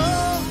the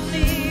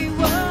only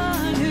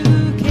one who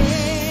can.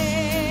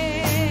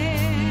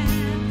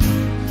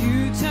 You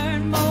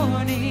turn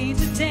mourning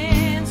to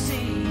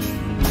dancing.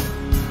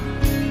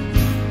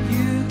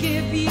 You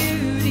give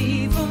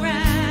beauty for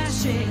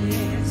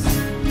ashes.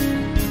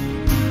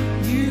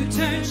 You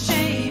turn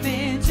shame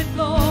into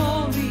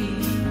glory.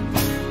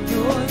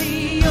 You're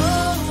the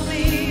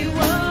only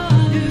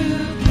one who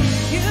can.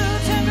 You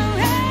turn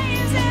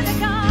graves into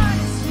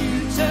gardens. You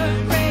turn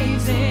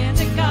graves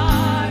into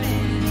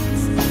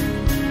gardens.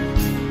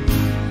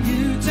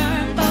 You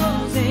turn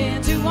bones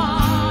into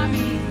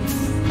armies.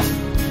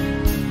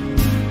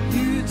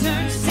 You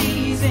turn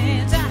seas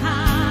into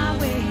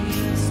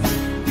highways.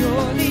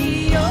 You're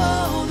the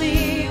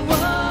only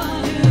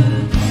one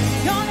who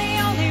can. You're the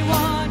only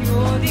one.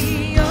 You're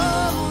the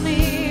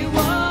only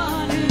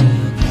one who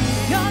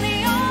can. You're the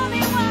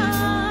only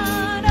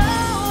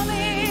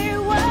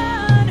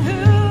one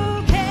who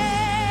can.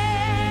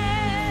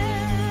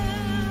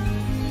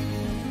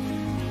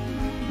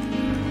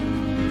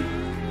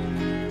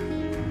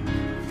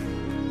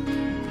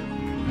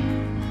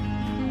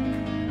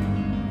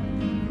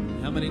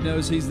 How many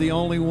knows he's the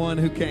only one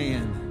who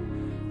can?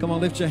 Come on,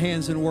 lift your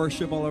hands and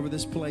worship all over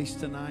this place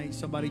tonight.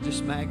 Somebody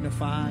just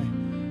magnify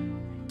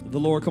the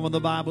Lord. Come on, the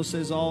Bible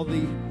says all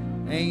the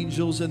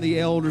Angels and the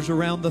elders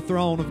around the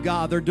throne of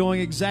God, they're doing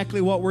exactly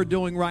what we're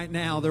doing right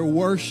now. They're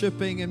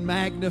worshiping and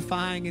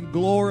magnifying and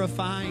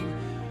glorifying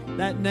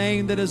that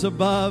name that is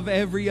above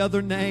every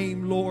other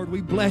name, Lord.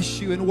 We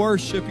bless you and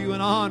worship you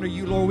and honor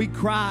you, Lord. We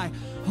cry,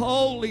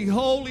 holy,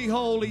 holy,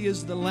 holy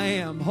is the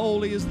Lamb.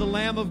 Holy is the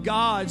Lamb of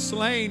God,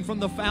 slain from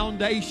the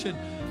foundation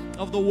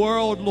of the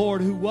world,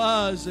 Lord, who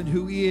was and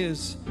who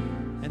is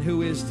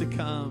to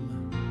come.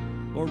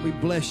 Lord, we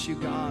bless you,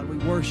 God. We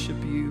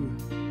worship you.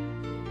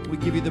 We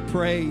give you the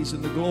praise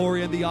and the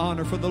glory and the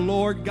honor, for the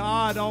Lord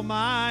God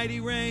Almighty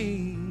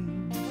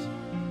reigns.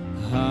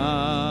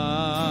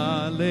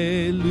 Hallelujah.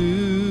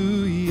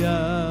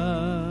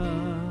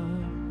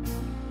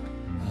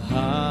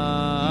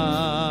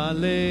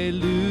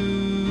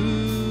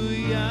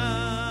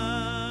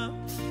 Hallelujah.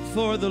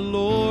 For the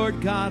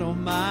Lord God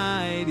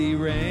Almighty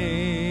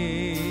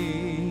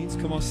reigns.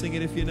 Come on, sing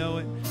it if you know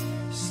it.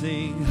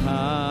 Sing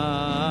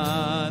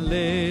hallelujah.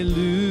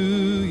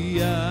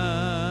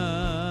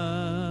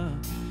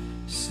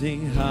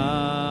 Sing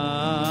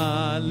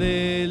hallelujah,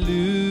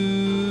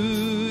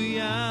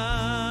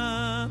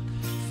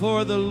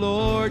 for the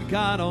Lord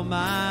God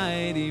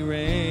Almighty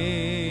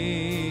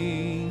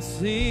reigns.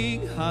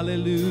 Sing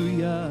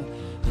hallelujah,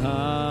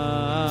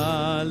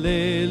 hallelujah.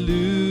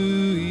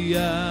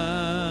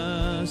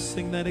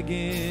 Sing that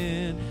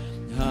again.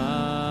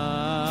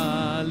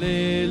 Hallelujah,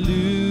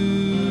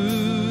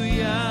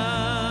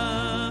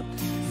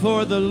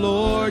 for the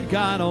Lord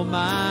God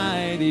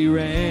Almighty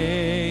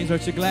reigns.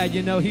 Aren't you glad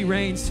you know He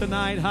reigns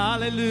tonight?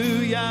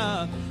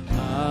 Hallelujah.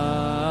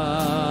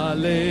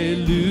 Hallelujah.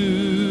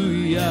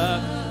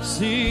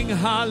 Sing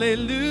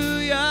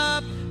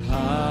hallelujah.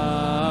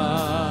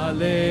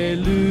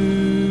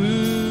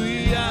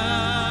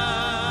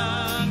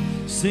 Hallelujah.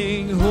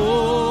 Sing holy,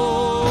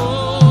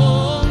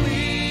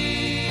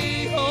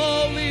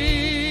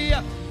 holy,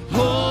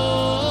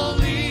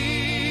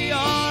 holy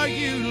are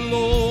you,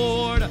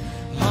 Lord.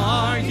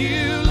 Are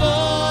you,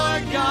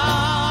 Lord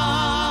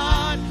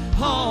God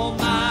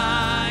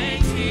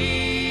Almighty?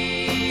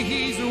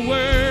 He's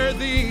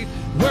worthy,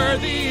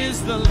 worthy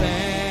is the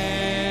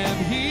Lamb.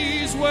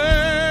 He's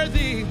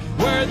worthy,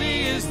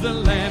 worthy is the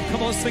Lamb.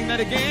 Come on, sing that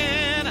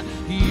again.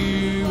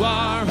 You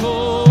are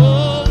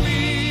holy,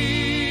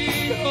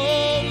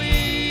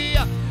 holy,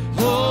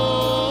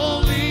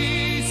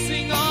 holy.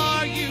 Sing,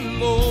 are you,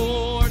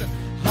 Lord?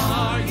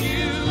 Are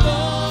you,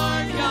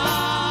 Lord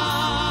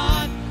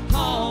God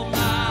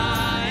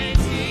Almighty?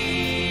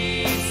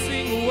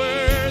 Sing,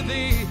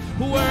 worthy,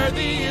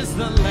 worthy is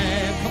the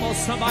Lamb. Come on,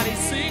 somebody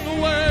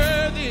sing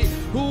worthy,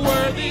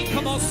 worthy.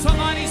 Come on,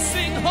 somebody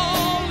sing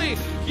holy.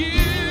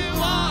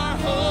 You are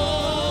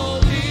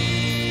holy,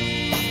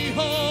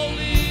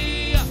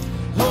 holy,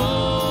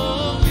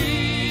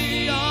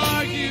 holy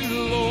are you,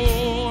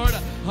 Lord.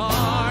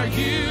 Are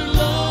you,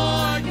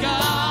 Lord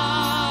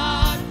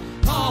God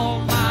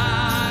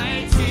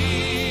Almighty?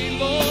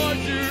 Lord,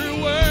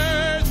 you're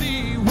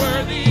worthy,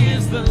 worthy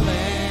is the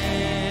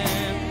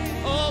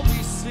Lamb. Oh,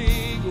 we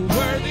sing,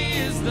 worthy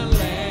is the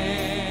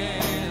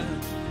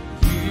Lamb.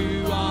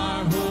 You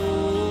are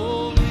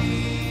holy.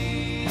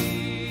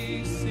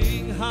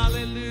 Sing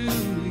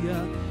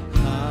hallelujah,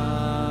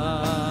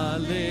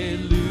 hallelujah.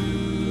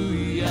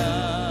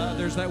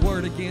 There's that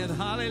word again,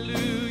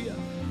 hallelujah,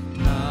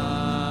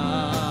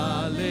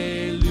 hallelujah.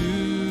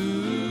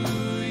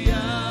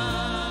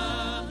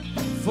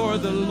 For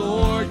the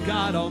Lord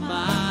God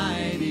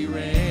Almighty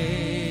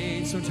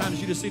reigns. Sometimes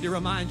you just need to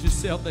remind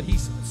yourself that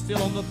He's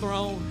still on the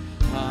throne.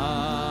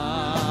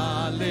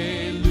 Hallelujah.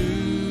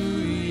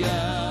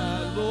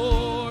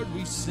 Lord,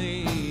 we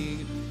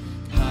sing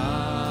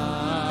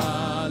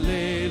hallelujah,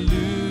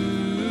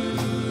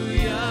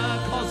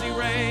 'cause He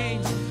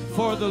reigns.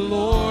 For the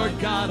Lord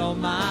God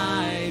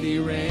Almighty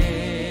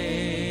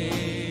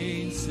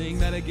reigns. Sing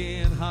that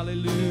again.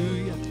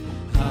 Hallelujah.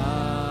 Hallelujah.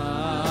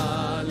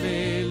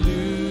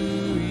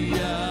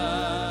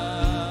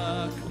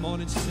 Come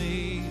on and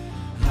sing.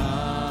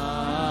 Hallelujah.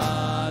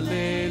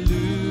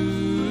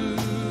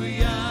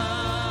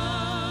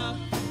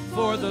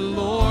 For the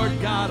Lord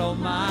God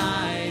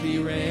Almighty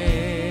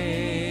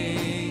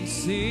reigns.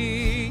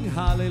 Sing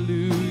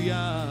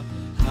hallelujah.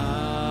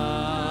 Hallelujah.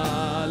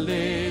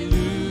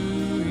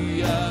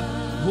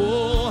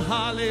 Oh,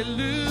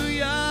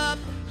 hallelujah.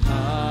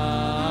 Hallelujah.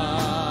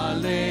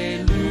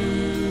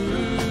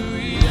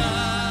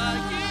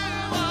 You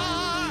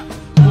are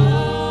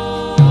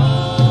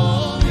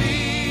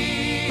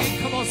holy.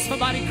 Come on,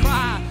 somebody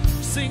cry.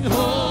 Sing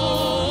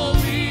holy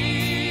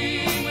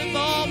with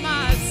all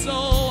my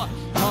soul.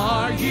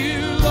 Are you,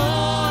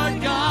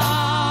 Lord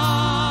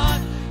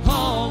God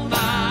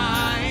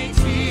Almighty?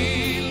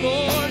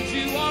 Lord,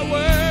 you are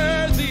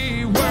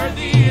worthy,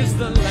 worthy is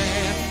the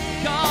Lamb.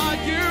 God,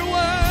 you're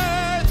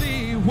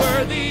worthy,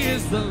 worthy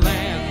is the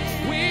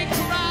Lamb. We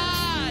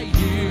cry,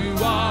 you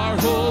are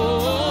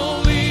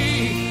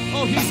holy.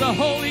 Oh, He's a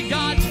holy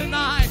God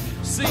tonight.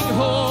 Sing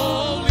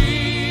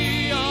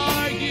holy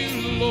are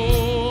you,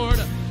 Lord.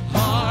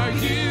 Are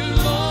you,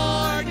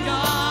 Lord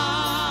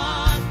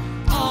God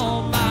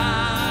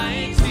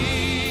Almighty?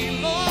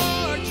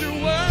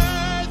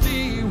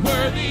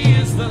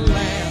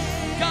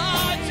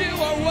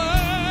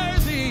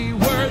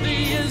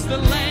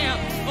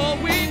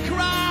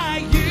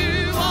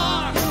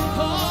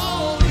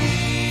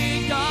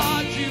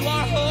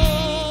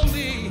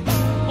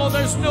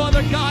 there's no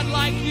other God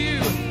like you.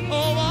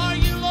 Oh, are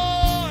you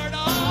Lord?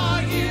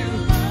 Are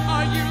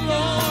you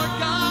Lord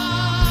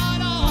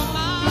God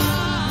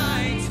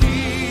Almighty?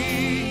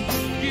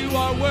 You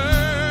are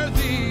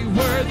worthy,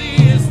 worthy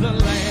is the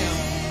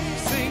Lamb.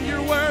 Sing,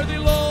 you're worthy,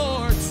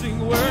 Lord. Sing,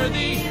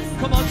 worthy.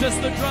 Come on,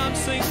 just the drums.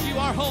 Sing, you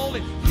are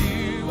holy.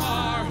 You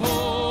are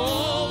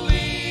holy,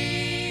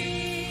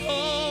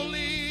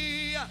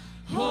 holy,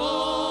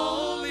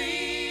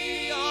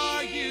 holy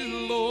are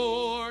you,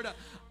 Lord.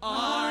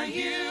 Are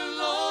you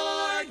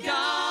Lord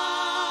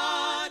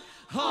God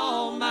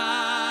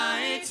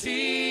Almighty?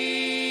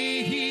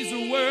 He's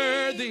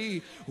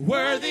worthy,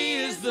 worthy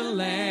is the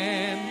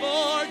Lamb.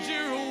 Lord,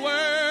 you're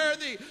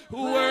worthy,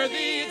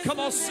 worthy. Come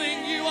on,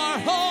 sing, you are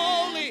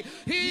holy.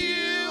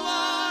 You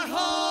are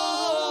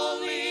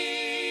holy,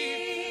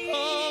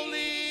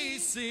 holy.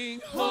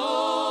 Sing,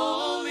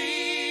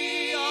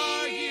 holy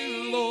are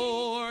you,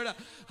 Lord.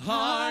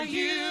 Are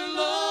you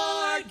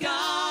Lord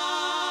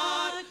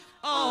God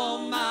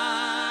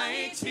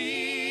Almighty?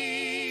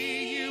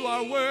 You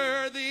are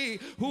worthy,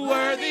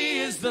 worthy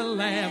is the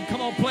Lamb. Come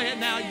on, play it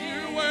now.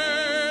 You're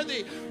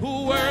worthy,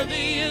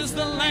 worthy is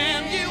the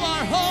Lamb. You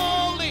are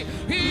holy,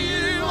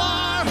 you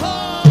are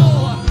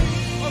holy.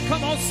 Oh,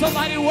 come on,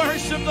 somebody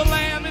worship the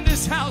Lamb in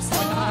this house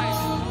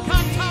tonight.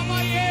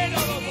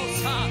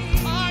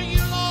 Are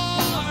you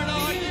Lord?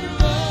 Are you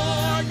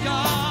Lord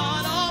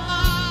God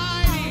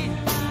Almighty?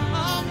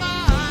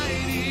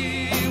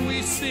 Almighty.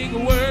 We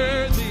sing,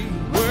 worthy,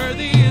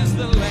 worthy is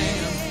the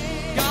Lamb.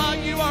 God,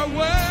 you are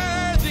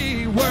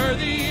worthy,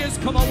 worthy is.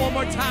 Come on, one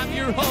more time.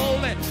 You're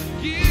holy.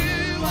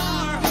 You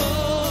are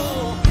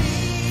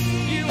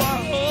holy. You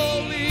are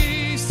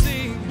holy.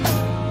 Sing,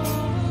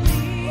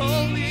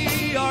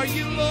 holy are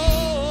you,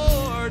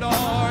 Lord.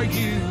 Are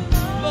you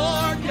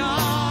Lord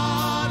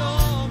God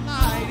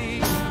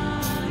Almighty?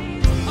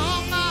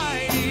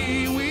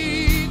 Almighty,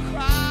 we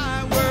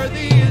cry,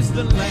 worthy is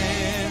the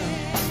Lamb.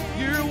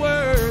 You're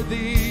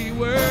worthy,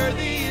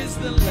 worthy is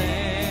the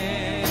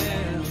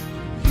Lamb.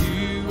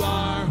 You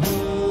are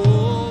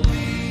holy.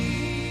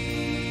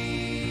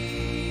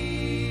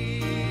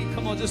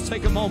 Come on, just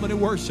take a moment and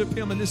worship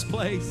Him in this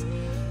place.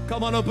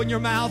 Come on, open your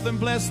mouth and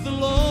bless the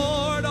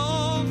Lord,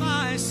 oh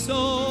my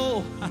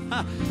soul.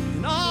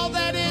 And all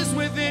that is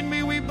within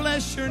me, we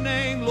bless your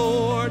name,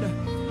 Lord.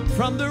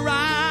 From the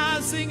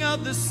rising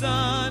of the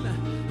sun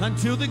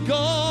until the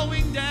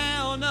going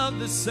down of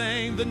the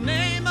same, the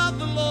name of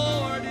the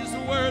Lord is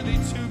worthy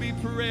to be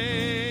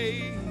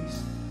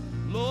praised.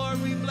 Lord,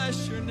 we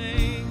bless your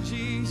name,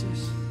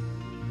 Jesus.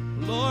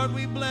 Lord,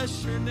 we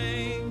bless your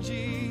name,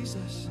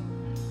 Jesus.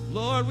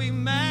 Lord, we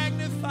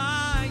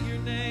magnify your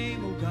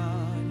name, oh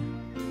God.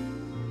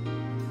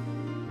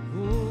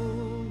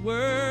 Oh,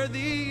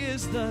 worthy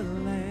is the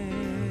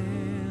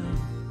Lamb.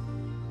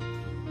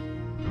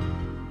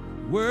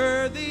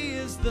 Worthy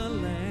is the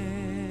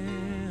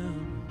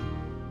Lamb.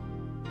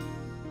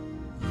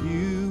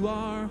 You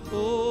are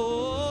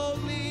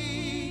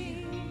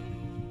holy.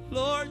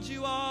 Lord,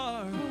 you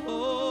are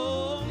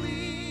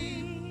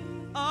holy.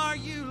 Are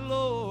you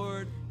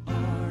Lord?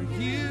 Are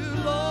you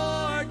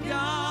Lord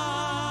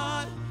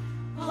God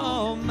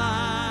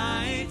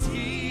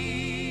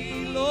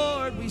Almighty?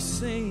 Lord, we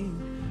sing,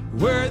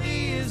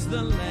 worthy is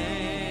the Lamb.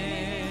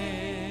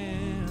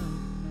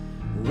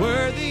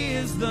 Worthy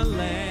is the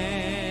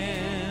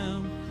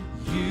Lamb.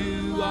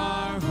 You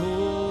are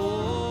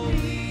holy.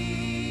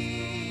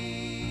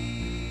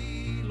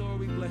 Lord,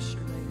 we bless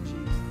your name,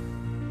 Jesus.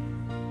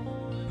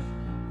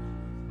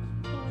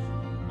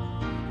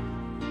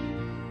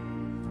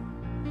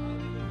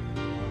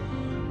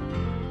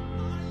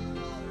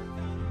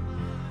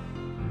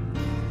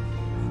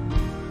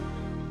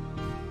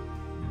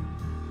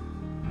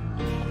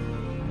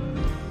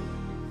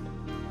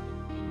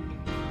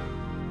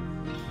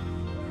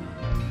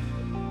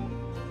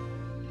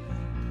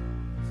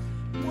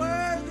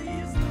 Worthy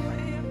is the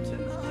Lamb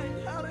tonight.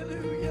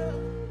 Hallelujah.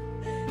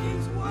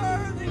 He's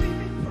worthy to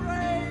be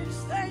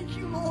praised. Thank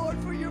you, Lord,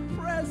 for your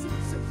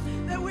presence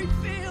that we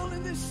feel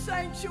in this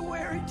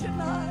sanctuary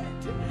tonight.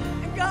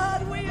 And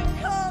God, we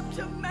have come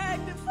to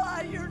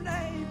magnify your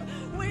name.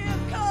 We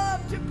have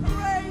come to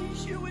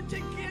praise you and to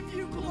give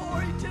you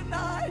glory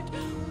tonight.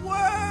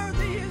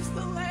 Worthy is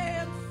the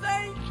Lamb.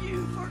 Thank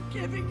you for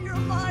giving your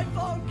life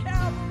on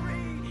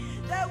Calvary,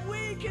 that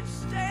we can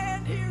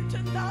stand here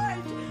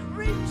tonight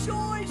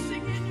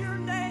rejoicing in your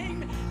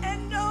name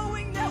and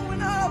knowing that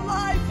when our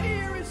life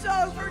here is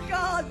over,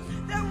 God,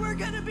 that we're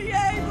going to be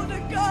able to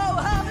go,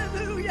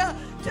 hallelujah,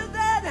 to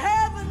that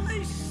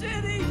heavenly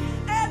city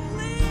and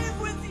live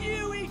with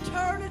you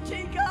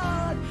eternity,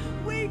 God.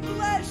 We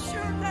bless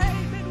your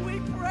name and we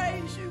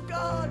praise you,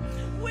 God.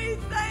 We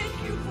thank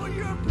you for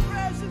your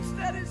presence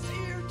that is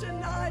here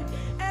tonight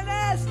and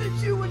ask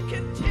that you would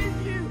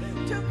continue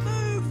to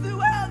move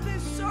throughout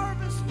this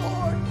service,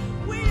 Lord.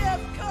 We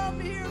have come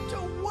here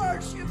to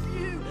worship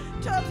you,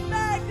 to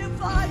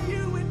magnify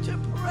you, and to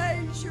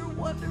praise your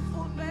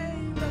wonderful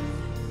name.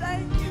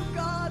 Thank you,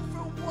 God,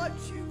 for what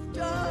you've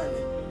done.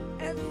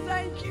 And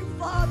thank you,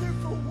 Father,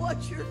 for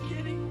what you're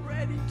getting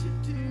ready to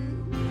do.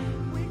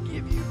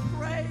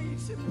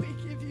 and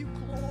we give you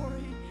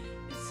glory.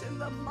 It's in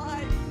the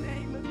mighty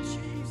name of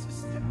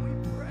Jesus that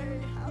we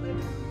pray.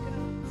 Hallelujah.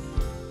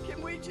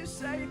 Can we just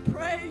say,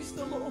 praise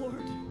the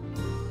Lord?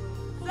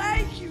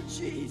 Thank you,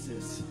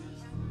 Jesus.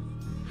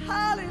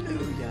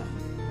 Hallelujah.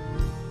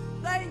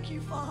 Thank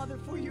you, Father,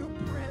 for your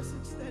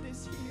presence that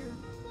is here.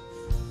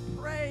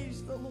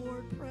 Praise the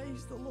Lord.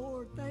 Praise the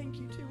Lord. Thank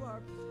you to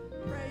our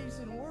praise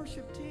and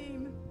worship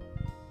team.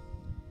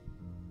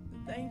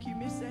 Thank you,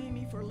 Miss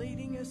Amy, for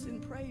leading us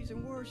in praise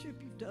and worship.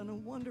 You've done a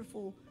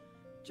wonderful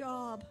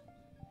job.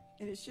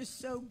 And it's just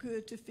so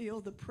good to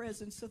feel the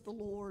presence of the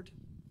Lord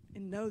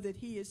and know that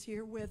He is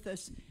here with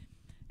us.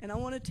 And I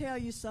want to tell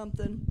you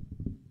something.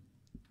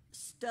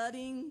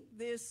 Studying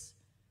this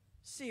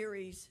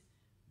series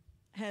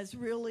has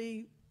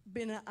really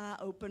been an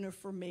eye-opener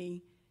for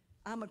me.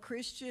 I'm a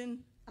Christian.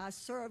 I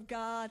serve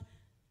God.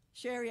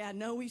 Sherry, I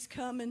know He's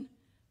coming.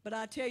 But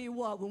I tell you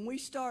what, when we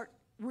start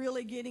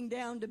really getting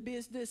down to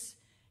business,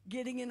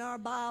 getting in our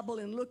Bible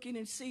and looking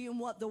and seeing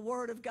what the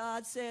Word of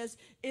God says,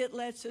 it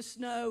lets us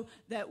know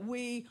that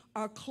we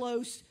are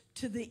close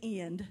to the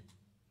end.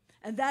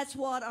 And that's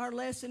what our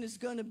lesson is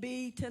going to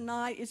be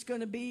tonight. It's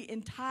going to be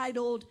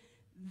entitled,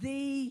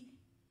 The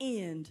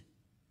End.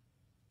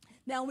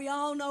 Now, we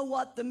all know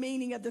what the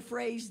meaning of the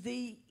phrase,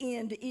 the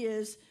end,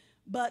 is,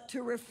 but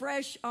to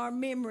refresh our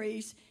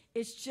memories,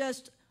 it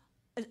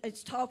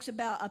talks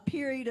about a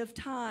period of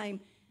time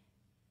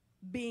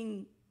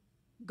being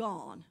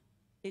gone.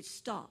 It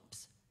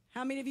stops.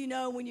 How many of you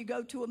know when you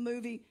go to a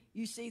movie,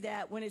 you see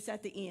that when it's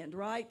at the end,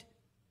 right?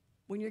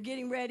 When you're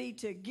getting ready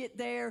to get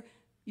there,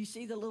 you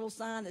see the little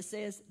sign that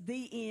says,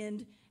 the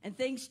end, and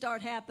things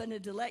start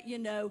happening to let you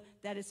know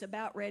that it's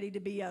about ready to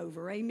be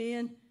over.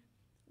 Amen?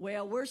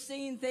 Well, we're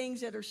seeing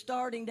things that are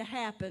starting to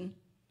happen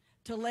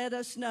to let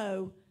us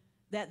know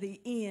that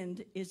the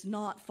end is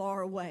not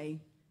far away.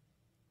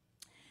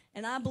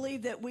 And I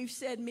believe that we've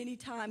said many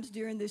times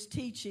during this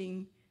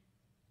teaching,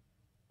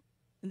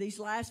 in these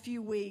last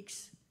few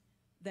weeks,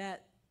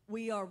 that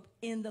we are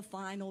in the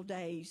final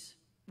days.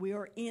 We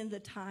are in the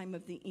time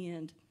of the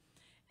end.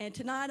 And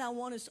tonight I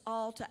want us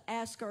all to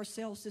ask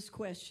ourselves this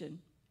question.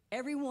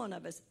 Every one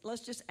of us,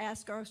 let's just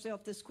ask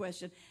ourselves this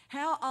question.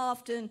 How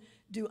often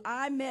do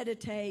I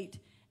meditate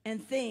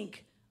and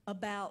think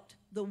about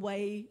the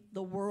way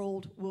the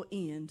world will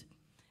end?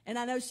 And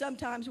I know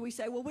sometimes we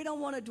say, well, we don't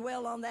want to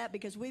dwell on that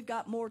because we've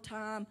got more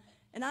time.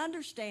 And I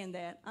understand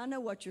that. I know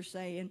what you're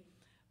saying.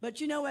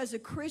 But you know, as a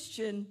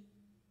Christian,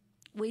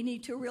 we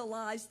need to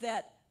realize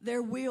that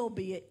there will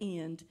be an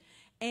end.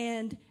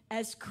 And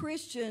as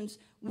Christians,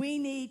 we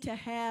need to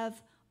have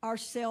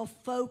ourselves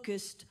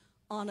focused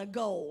on a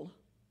goal.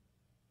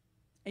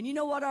 And you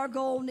know what our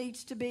goal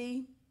needs to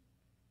be?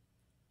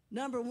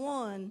 Number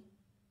one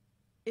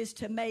is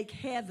to make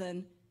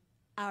heaven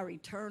our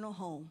eternal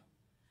home.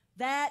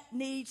 That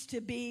needs to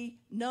be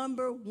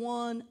number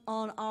one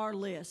on our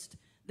list.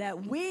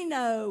 That we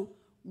know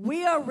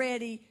we are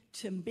ready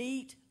to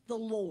meet the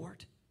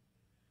Lord.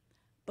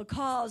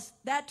 Because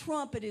that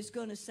trumpet is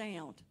going to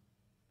sound.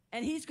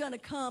 And He's going to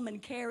come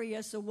and carry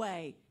us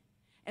away.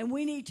 And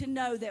we need to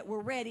know that we're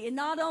ready. And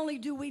not only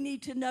do we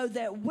need to know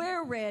that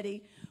we're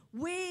ready,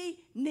 we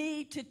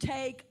need to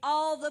take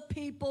all the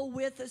people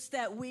with us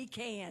that we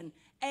can.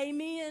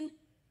 Amen?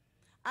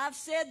 I've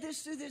said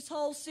this through this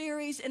whole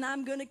series, and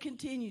I'm going to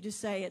continue to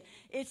say it.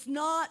 It's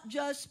not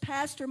just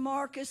Pastor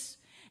Marcus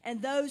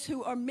and those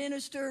who are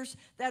ministers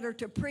that are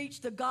to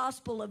preach the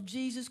gospel of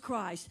Jesus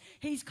Christ.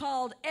 He's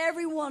called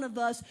every one of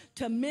us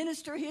to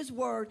minister His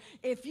word.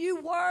 If you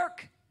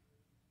work,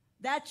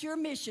 that's your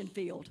mission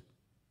field.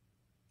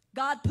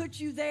 God put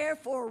you there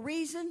for a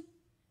reason,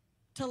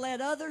 to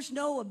let others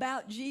know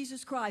about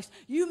Jesus Christ.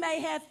 You may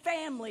have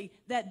family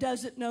that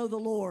doesn't know the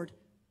Lord.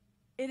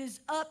 It is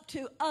up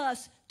to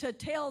us to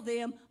tell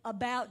them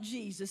about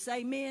Jesus.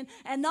 Amen.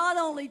 And not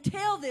only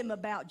tell them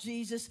about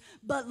Jesus,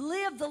 but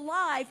live the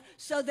life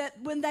so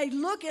that when they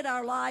look at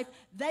our life,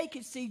 they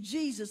can see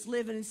Jesus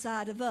living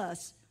inside of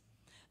us.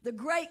 The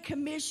Great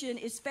Commission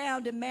is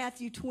found in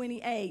Matthew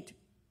 28.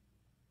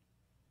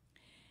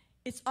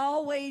 It's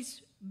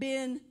always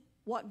been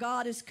what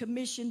God has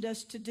commissioned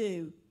us to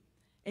do.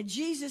 And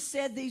Jesus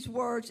said these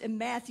words in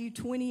Matthew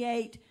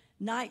 28,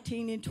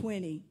 19 and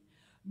 20.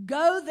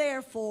 Go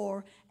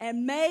therefore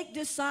and make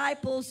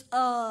disciples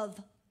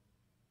of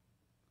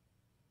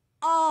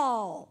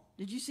all.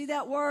 Did you see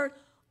that word?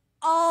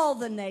 All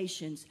the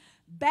nations.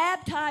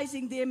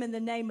 Baptizing them in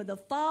the name of the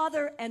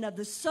Father and of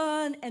the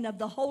Son and of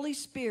the Holy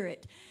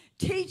Spirit.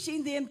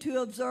 Teaching them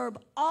to observe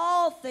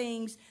all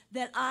things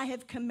that I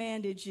have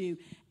commanded you.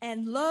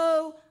 And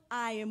lo,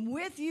 I am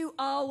with you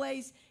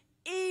always,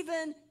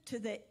 even to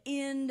the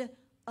end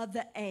of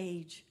the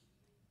age.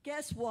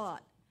 Guess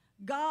what?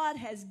 God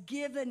has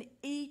given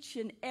each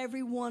and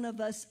every one of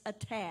us a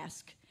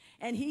task.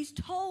 And He's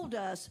told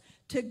us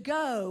to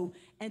go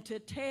and to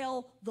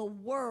tell the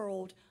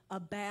world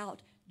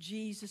about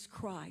Jesus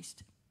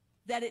Christ.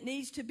 That it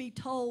needs to be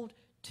told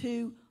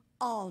to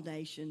all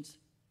nations.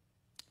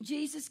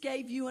 Jesus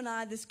gave you and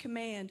I this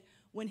command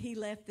when He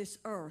left this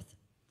earth.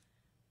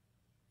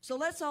 So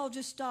let's all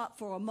just stop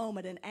for a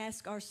moment and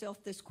ask ourselves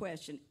this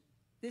question.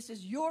 This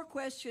is your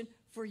question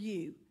for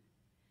you.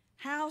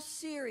 How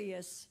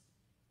serious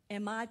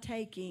am I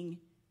taking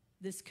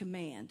this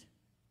command?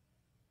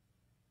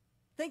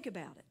 Think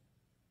about it.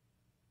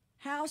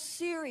 How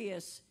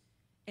serious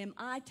am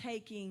I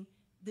taking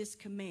this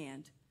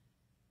command?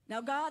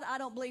 Now, God, I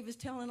don't believe is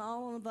telling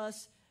all of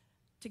us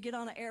to get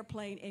on an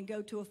airplane and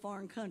go to a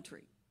foreign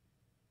country.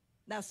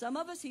 Now, some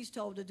of us, he's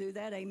told to do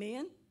that,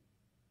 amen?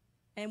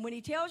 And when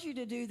he tells you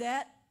to do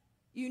that,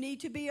 you need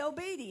to be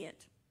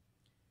obedient.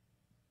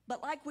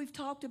 But like we've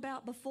talked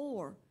about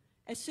before,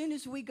 as soon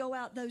as we go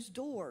out those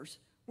doors,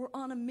 we're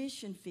on a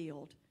mission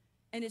field.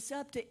 And it's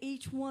up to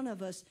each one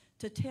of us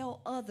to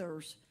tell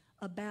others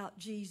about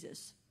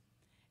Jesus.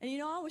 And you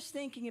know, I was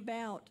thinking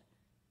about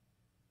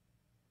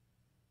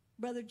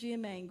Brother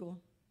Jim Angle,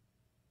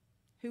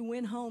 who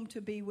went home to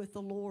be with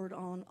the Lord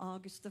on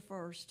August the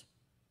 1st.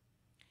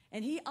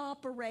 And he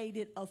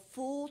operated a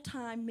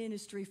full-time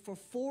ministry for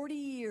 40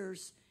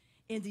 years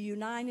in the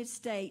United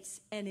States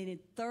and in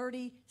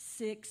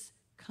 36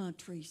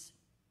 countries.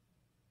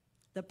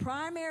 The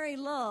primary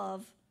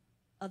love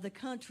of the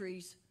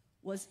countries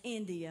was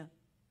India.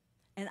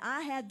 And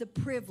I had the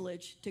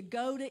privilege to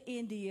go to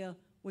India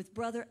with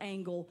Brother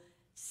Angle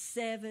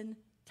 7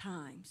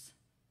 times.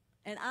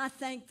 And I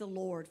thank the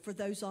Lord for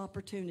those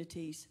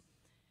opportunities.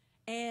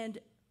 And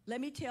let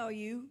me tell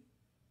you,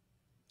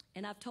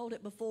 and I've told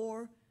it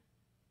before,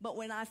 but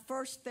when I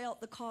first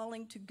felt the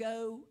calling to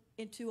go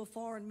into a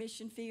foreign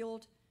mission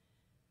field,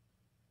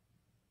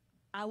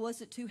 I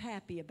wasn't too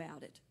happy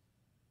about it.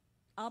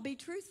 I'll be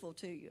truthful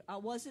to you. I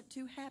wasn't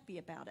too happy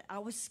about it. I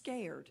was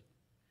scared.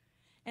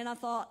 And I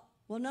thought,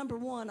 well, number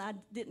one, I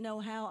didn't know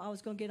how I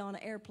was going to get on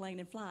an airplane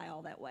and fly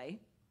all that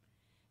way.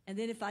 And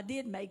then if I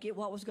did make it,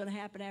 what was going to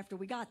happen after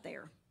we got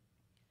there?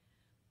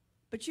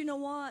 But you know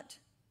what?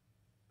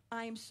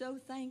 I am so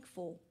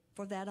thankful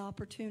for that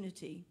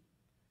opportunity.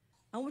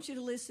 I want you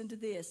to listen to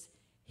this.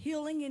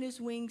 Healing in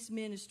His Wings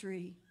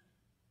Ministry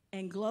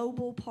and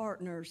global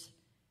partners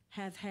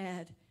have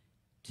had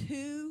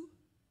 2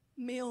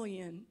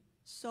 million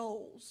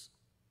souls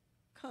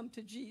come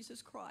to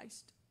Jesus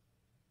Christ.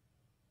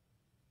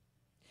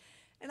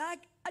 And I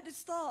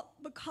just thought,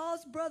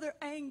 because Brother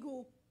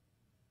Angle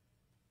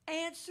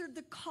answered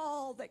the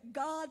call that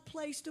God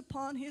placed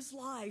upon his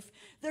life,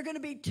 there are going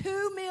to be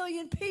 2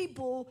 million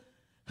people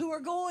who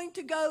are going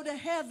to go to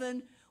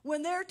heaven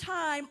when their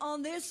time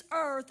on this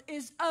earth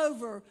is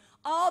over,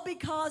 all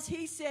because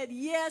he said,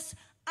 yes,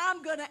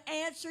 I'm going to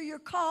answer your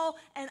call,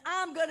 and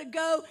I'm going to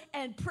go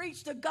and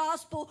preach the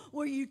gospel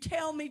where you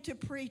tell me to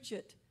preach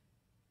it.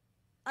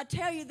 I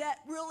tell you, that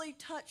really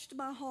touched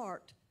my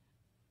heart.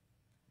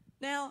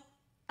 Now,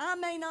 I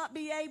may not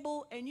be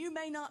able, and you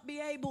may not be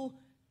able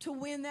to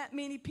win that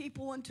many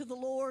people unto the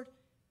Lord.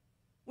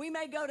 We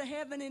may go to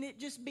heaven and it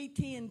just be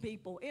 10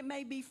 people. It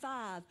may be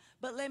 5.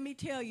 But let me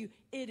tell you,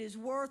 it is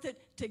worth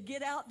it to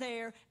get out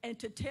there and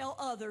to tell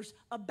others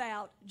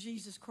about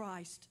Jesus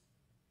Christ.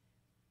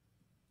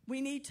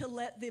 We need to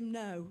let them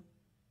know.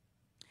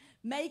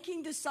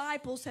 Making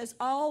disciples has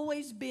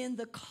always been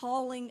the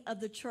calling of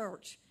the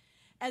church.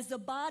 As the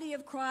body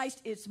of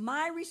Christ, it's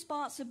my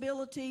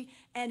responsibility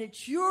and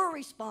it's your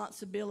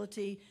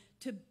responsibility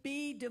to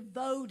be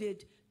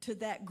devoted to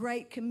that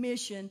great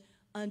commission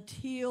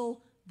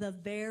until the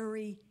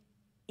very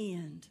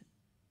end.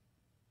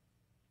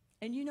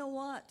 And you know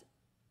what?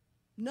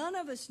 None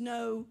of us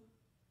know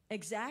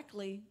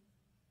exactly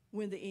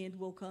when the end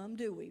will come,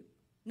 do we?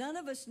 None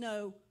of us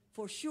know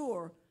for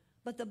sure,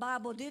 but the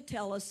Bible did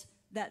tell us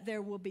that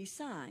there will be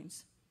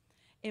signs.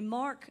 In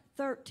Mark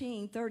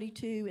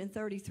 13:32 and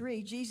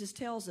 33, Jesus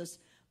tells us,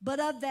 but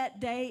of that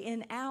day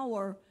and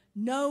hour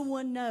no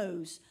one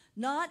knows,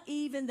 not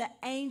even the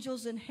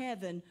angels in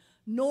heaven,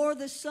 nor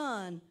the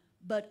Son,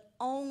 but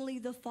only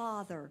the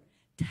Father.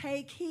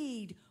 Take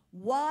heed,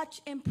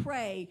 watch and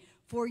pray,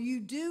 for you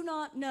do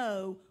not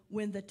know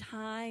when the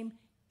time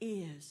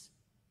is.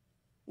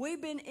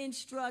 We've been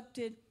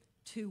instructed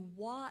to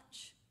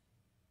watch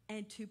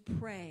and to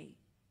pray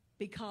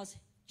because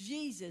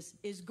Jesus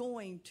is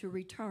going to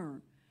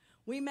return.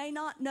 We may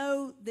not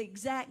know the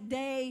exact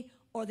day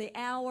or the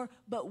hour,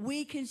 but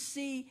we can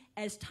see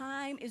as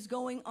time is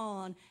going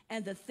on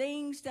and the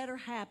things that are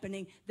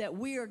happening that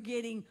we are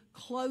getting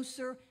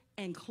closer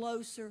and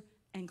closer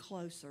and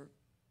closer.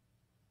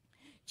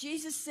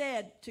 Jesus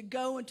said to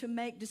go and to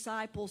make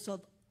disciples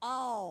of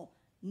all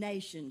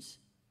nations.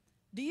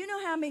 Do you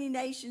know how many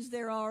nations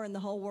there are in the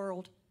whole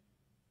world?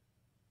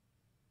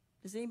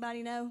 Does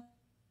anybody know?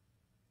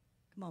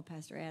 Come on,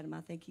 Pastor Adam. I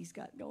think he's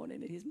got going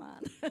into his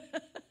mind.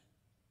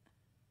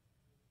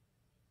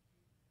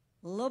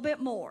 A little bit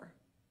more.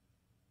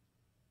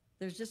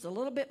 There's just a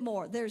little bit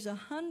more. There's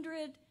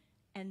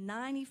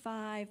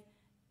 195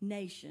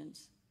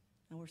 nations.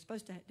 And we're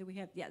supposed to, do we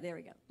have, yeah, there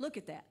we go. Look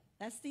at that.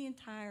 That's the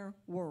entire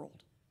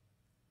world.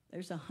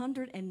 There's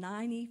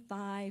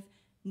 195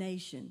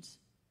 nations.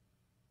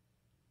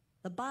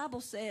 The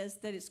Bible says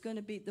that it's going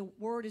to be, the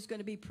word is going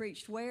to be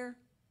preached where?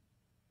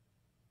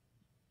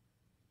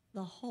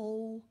 The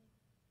whole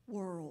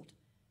world.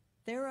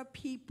 There are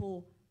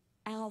people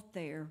out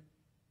there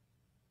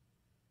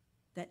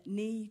that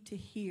need to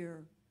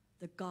hear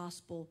the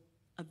gospel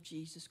of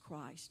Jesus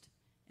Christ.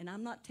 And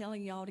I'm not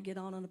telling y'all to get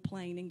on a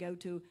plane and go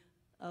to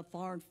a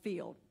foreign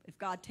field. If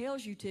God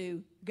tells you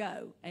to,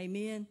 go.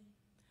 Amen?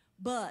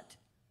 But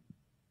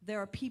there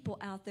are people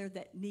out there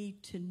that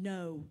need to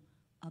know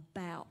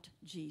about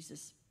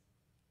Jesus.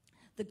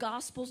 The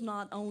gospel's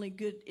not only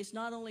good, it's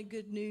not only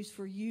good news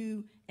for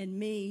you and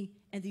me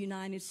and the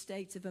United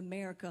States of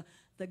America.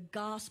 The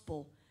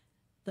gospel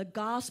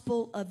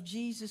of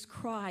Jesus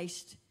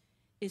Christ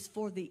is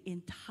for the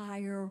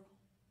entire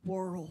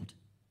world.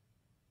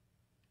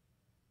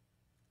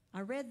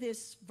 I read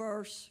this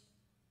verse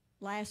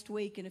last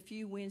week and a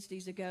few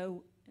Wednesdays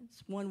ago.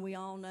 It's one we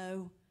all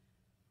know,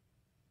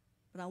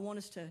 but I want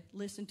us to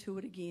listen to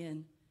it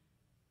again.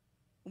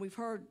 We've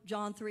heard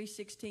John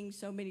 3:16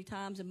 so many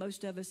times, and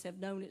most of us have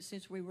known it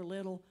since we were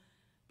little.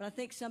 But I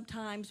think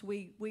sometimes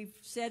we've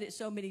said it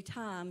so many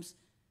times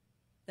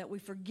that we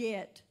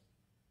forget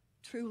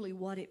truly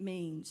what it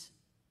means.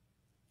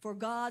 For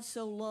God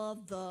so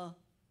loved the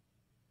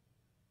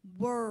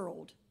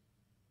world,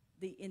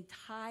 the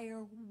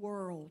entire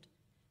world,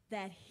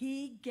 that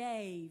he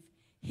gave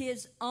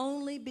his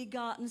only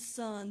begotten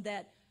Son,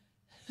 that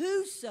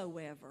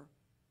whosoever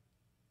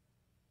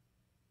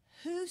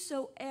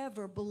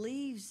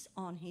believes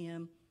on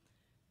him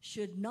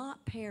should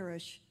not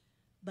perish,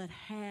 but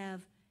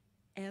have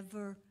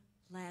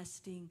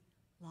everlasting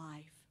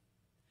life.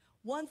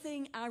 One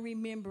thing I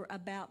remember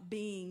about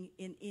being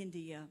in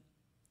India,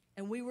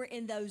 and we were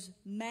in those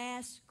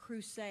mass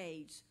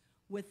crusades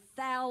with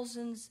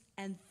thousands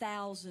and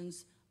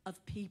thousands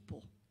of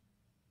people.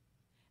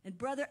 And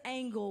Brother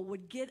Engel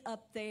would get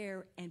up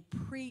there and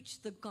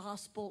preach the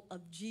gospel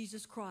of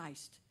Jesus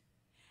Christ.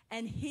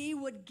 And he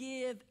would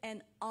give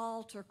an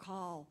altar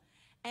call.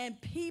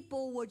 And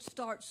people would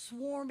start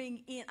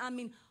swarming in,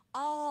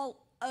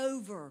 all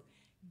over,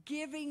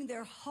 giving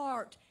their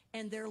heart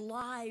and their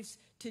lives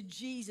to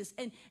Jesus.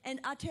 And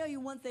I tell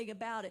you one thing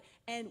about it.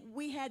 And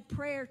we had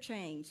prayer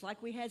chains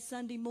like we had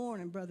Sunday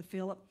morning, Brother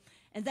Philip.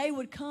 And they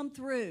would come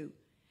through.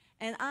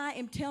 And I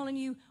am telling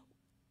you,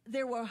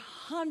 there were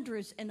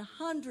hundreds and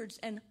hundreds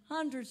and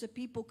hundreds of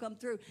people come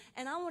through.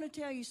 And I want to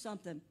tell you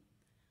something.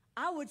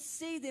 I would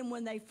see them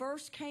when they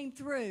first came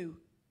through,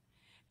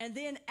 and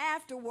then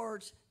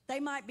afterwards,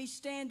 they might be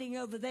standing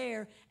over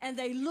there, and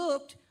they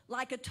looked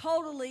like a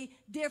totally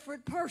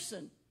different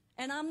person.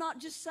 And I'm not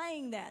just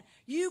saying that.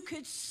 You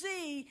could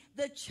see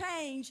the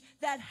change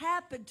that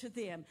happened to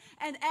them.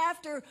 And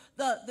after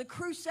the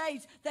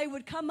crusades, they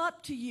would come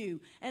up to you.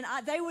 And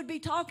they would be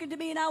talking to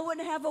me, and I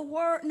wouldn't have a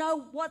word,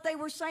 know what they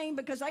were saying,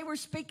 because they were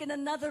speaking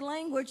another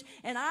language,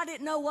 and I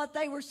didn't know what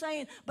they were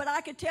saying. But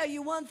I could tell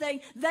you one thing.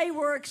 They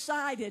were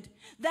excited.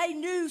 They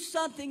knew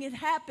something had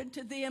happened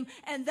to them,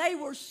 and they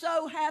were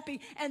so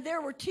happy. And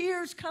there were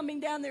tears coming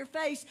down their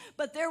face,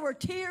 but there were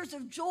tears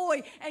of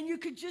joy. And you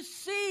could just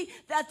see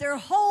that their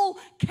whole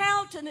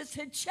countenance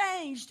had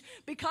changed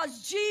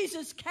because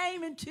Jesus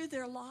came into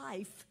their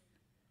life.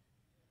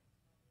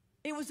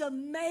 It was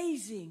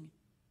amazing.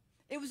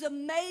 It was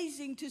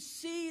amazing to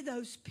see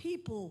those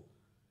people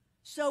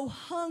so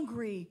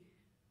hungry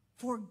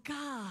for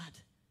God.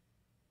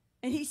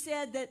 And he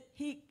said that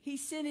he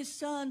sent his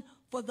Son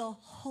for the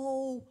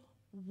whole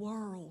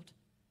world,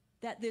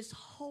 that this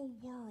whole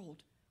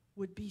world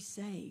would be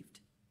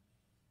saved.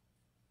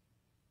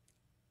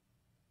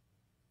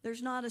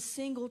 There's not a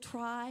single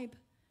tribe,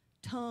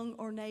 tongue,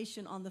 or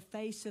nation on the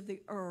face of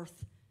the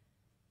earth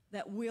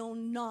that will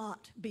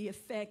not be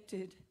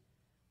affected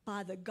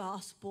by the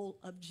gospel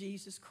of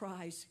Jesus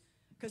Christ.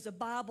 Because the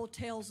Bible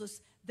tells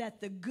us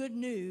that the good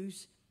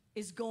news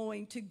is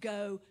going to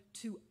go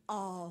to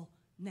all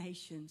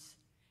nations.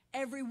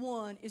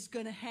 Everyone is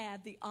going to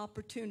have the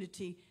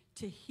opportunity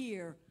to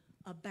hear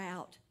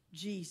about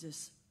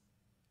Jesus.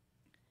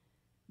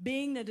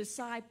 Being a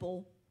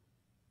disciple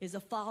is a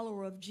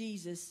follower of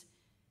Jesus.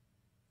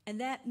 And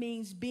that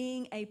means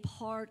being a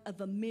part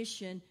of a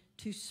mission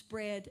to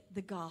spread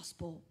the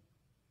gospel.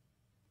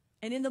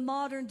 And in the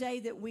modern day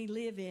that we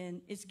live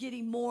in, it's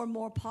getting more and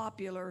more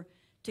popular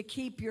to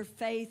keep your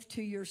faith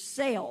to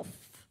yourself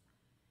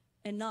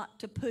and not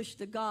to push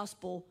the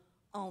gospel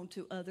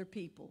onto other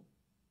people.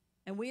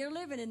 And we are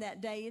living in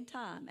that day and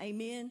time,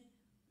 amen,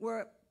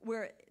 where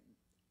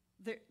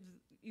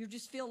you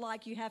just feel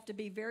like you have to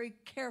be very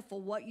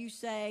careful what you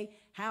say,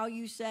 how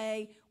you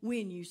say,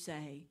 when you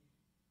say.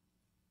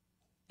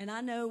 And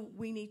I know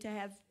we need to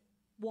have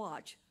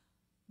watch.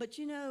 But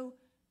you know,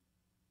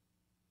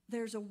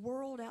 there's a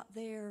world out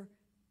there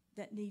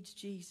that needs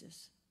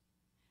Jesus.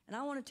 And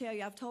I want to tell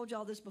you, I've told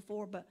y'all this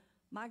before, but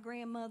my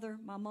grandmother,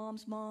 my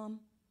mom's mom,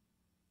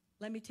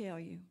 let me tell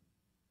you,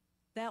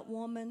 that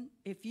woman,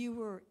 if you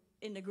were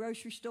in the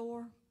grocery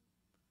store,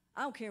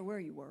 I don't care where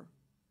you were.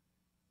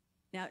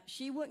 Now,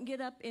 she wouldn't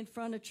get up in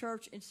front of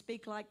church and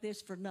speak like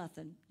this for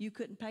nothing. You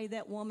couldn't pay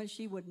that woman.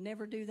 She would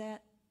never do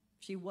that.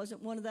 She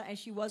wasn't one of the, and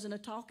she wasn't a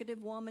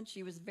talkative woman.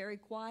 She was very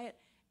quiet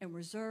and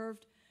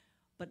reserved.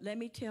 But let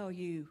me tell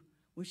you,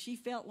 when she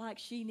felt like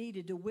she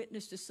needed to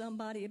witness to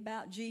somebody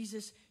about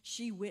Jesus,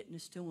 she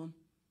witnessed to him.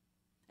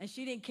 And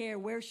she didn't care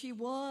where she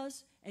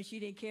was, and she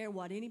didn't care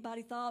what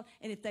anybody thought.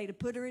 And if they'd have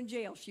put her in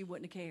jail, she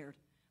wouldn't have cared,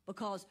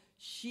 because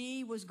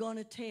she was going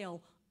to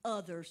tell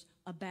others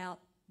about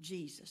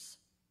Jesus.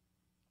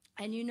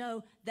 And you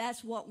know,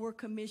 that's what we're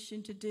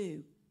commissioned to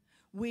do.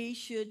 We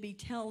should be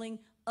telling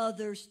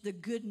others the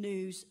good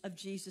news of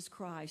Jesus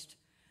Christ.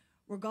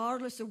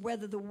 Regardless of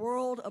whether the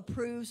world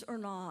approves or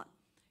not,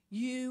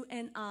 you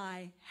and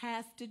I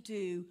have to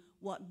do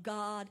what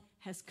God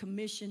has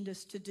commissioned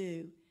us to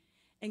do.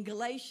 In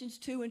Galatians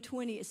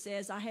 2:20, it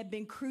says, I have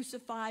been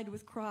crucified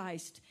with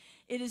Christ.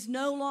 It is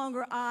no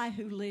longer I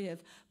who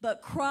live,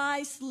 but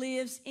Christ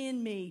lives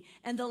in me.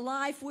 And the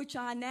life which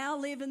I now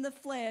live in the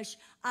flesh,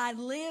 I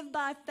live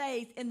by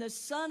faith in the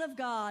Son of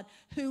God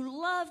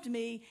who loved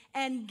me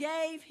and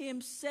gave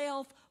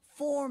himself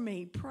for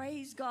me.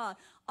 Praise God.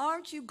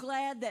 Aren't you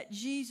glad that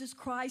Jesus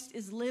Christ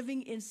is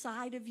living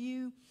inside of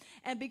you?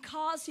 And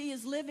because he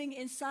is living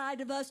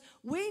inside of us,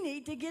 we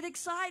need to get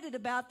excited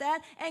about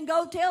that and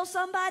go tell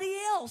somebody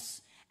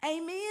else.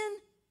 Amen?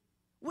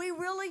 We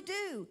really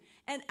do.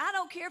 And I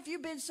don't care if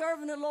you've been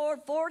serving the Lord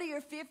 40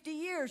 or 50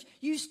 years,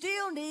 you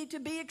still need to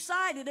be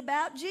excited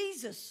about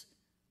Jesus.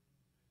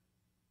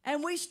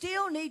 And we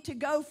still need to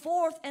go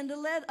forth and to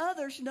let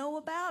others know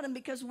about him,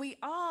 because we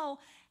all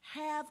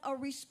have a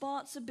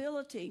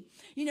responsibility.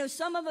 You know,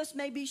 some of us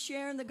may be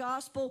sharing the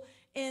gospel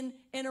in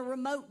a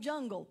remote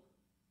jungle.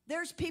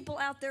 There's people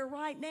out there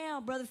right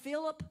now, Brother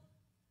Philip,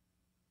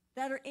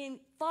 that are in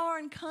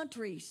foreign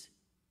countries,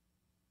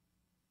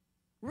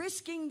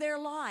 risking their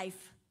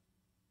life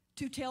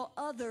to tell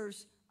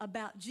others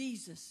about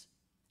Jesus.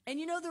 And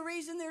you know the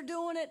reason they're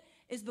doing it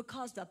is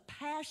because the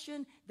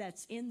passion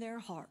that's in their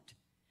heart.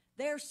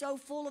 They're so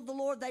full of the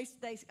Lord, they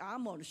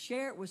I'm going to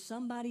share it with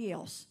somebody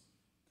else.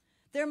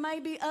 There may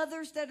be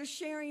others that are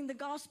sharing the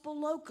gospel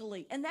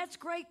locally, and that's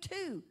great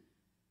too.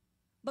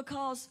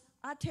 Because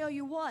I tell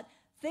you what,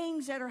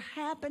 things that are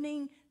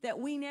happening that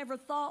we never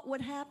thought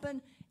would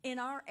happen in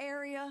our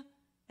area,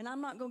 and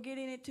I'm not going to get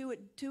into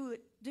it too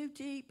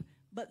deep,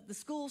 but the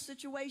school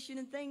situation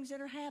and things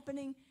that are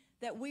happening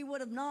that we would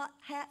have not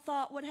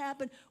thought would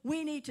happen,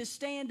 we need to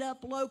stand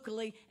up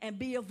locally and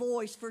be a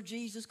voice for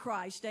Jesus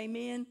Christ.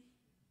 Amen?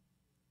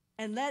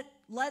 And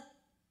let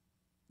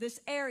this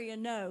area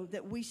know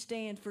that we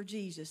stand for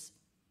Jesus.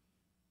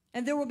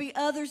 And there will be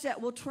others that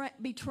will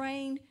be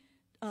trained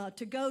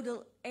to go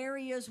to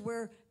areas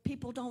where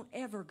people don't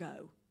ever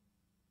go.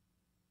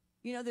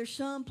 You know, there's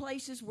some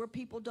places where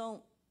people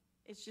don't,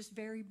 it's just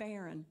very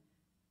barren.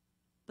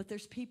 But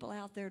there's people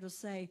out there to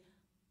say,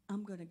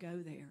 I'm going to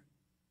go there.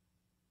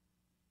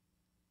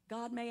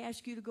 God may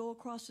ask you to go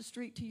across the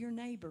street to your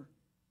neighbor.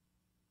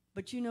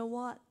 But you know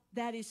what?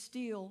 That is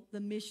still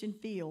the mission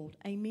field.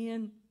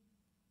 Amen.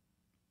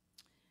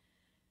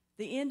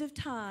 The end of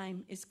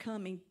time is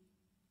coming,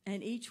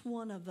 and each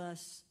one of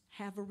us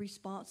have a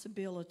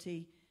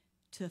responsibility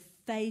to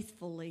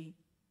faithfully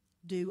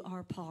do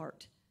our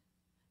part.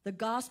 The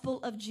gospel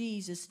of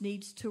Jesus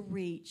needs to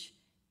reach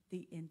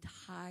the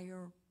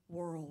entire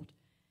world.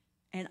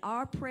 And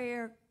our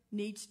prayer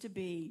needs to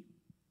be,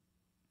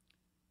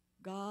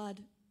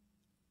 God,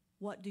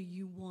 what do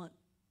you want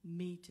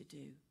me to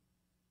do?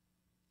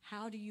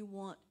 How do you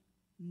want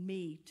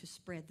me to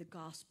spread the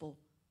gospel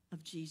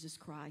of Jesus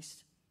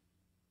Christ?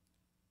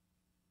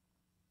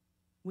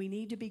 We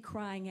need to be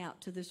crying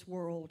out to this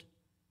world.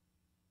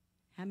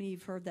 How many of you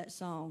have heard that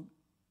song?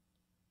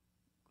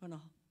 I'm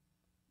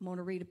going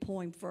to read a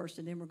poem first,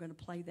 and then we're going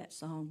to play that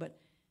song. But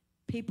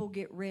people,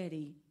 get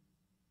ready.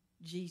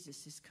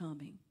 Jesus is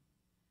coming.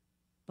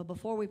 But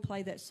before we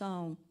play that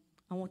song,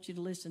 I want you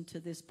to listen to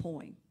this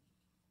poem.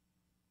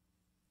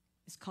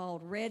 It's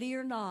called Ready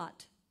or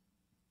Not,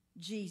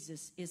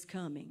 Jesus is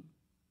Coming.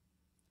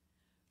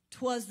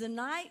 'Twas the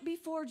night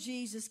before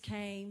Jesus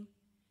came,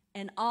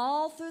 and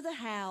all through the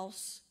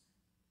house,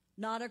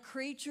 not a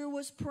creature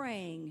was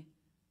praying,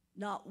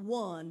 not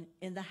one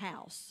in the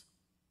house.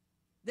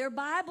 Their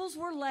Bibles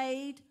were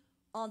laid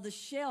on the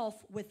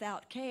shelf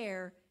without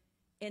care,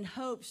 in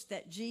hopes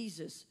that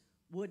Jesus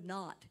would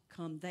not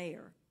come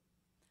there.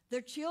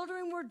 Their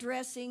children were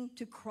dressing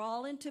to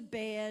crawl into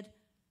bed,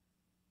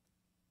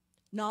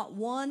 not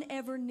one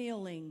ever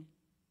kneeling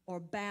or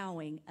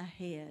bowing a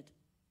head.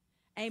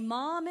 A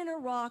mom in a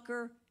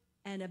rocker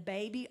and a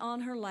baby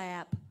on her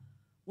lap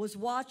was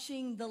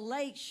watching the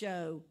late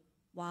show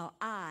while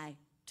I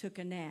took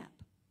a nap.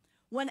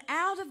 When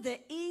out of the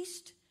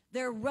east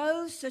there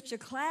rose such a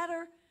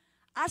clatter,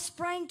 I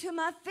sprang to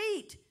my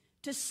feet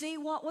to see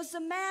what was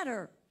the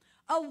matter.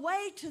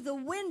 Away to the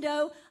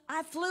window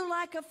I flew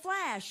like a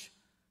flash,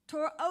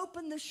 tore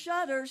open the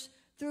shutters,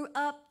 threw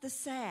up the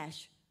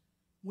sash.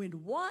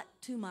 When what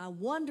to my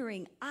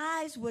wondering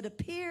eyes would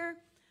appear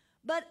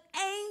but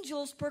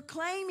angels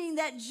proclaiming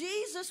that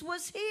Jesus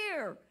was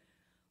here.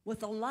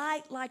 With a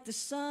light like the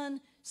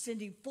sun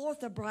sending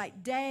forth a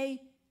bright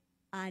day,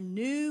 I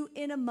knew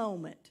in a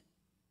moment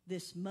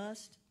this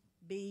must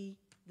be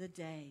the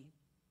day.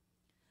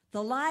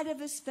 The light of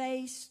his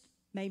face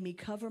made me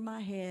cover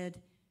my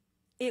head.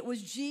 It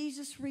was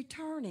Jesus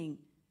returning,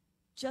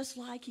 just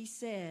like he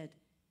said.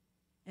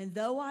 And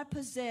though I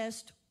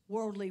possessed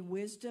worldly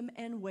wisdom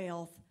and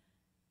wealth,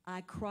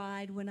 I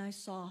cried when I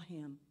saw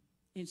him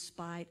in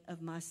spite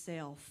of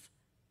myself.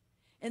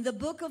 In the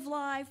book of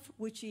life,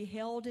 which he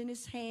held in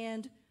his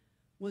hand,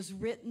 was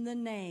written the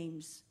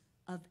names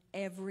of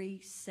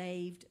every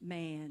saved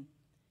man.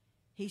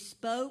 He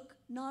spoke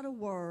not a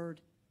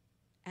word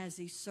as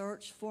he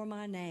searched for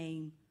my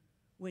name.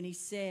 When he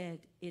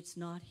said, "It's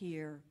not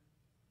here,"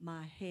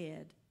 my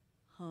head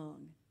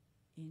hung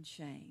in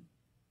shame.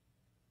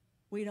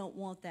 We don't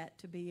want that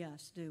to be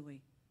us, do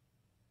we?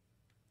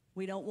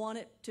 We don't want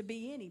it to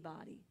be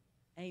anybody.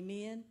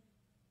 Amen?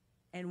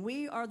 And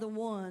we are the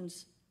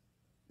ones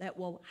that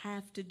will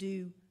have to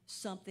do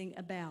something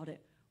about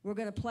it. We're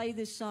going to play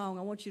this song.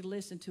 I want you to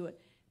listen to it.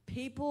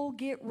 People,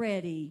 get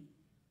ready.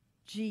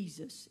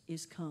 Jesus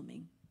is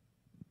coming.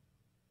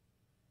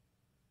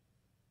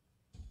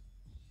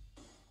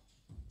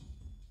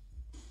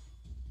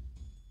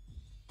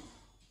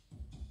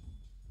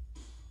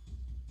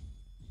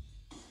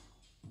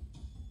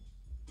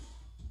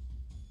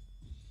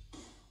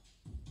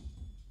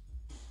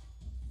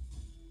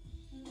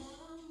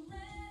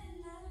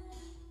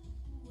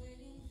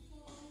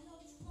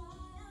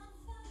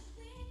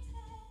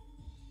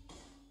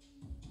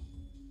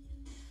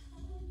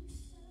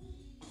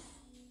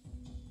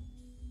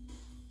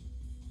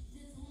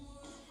 There's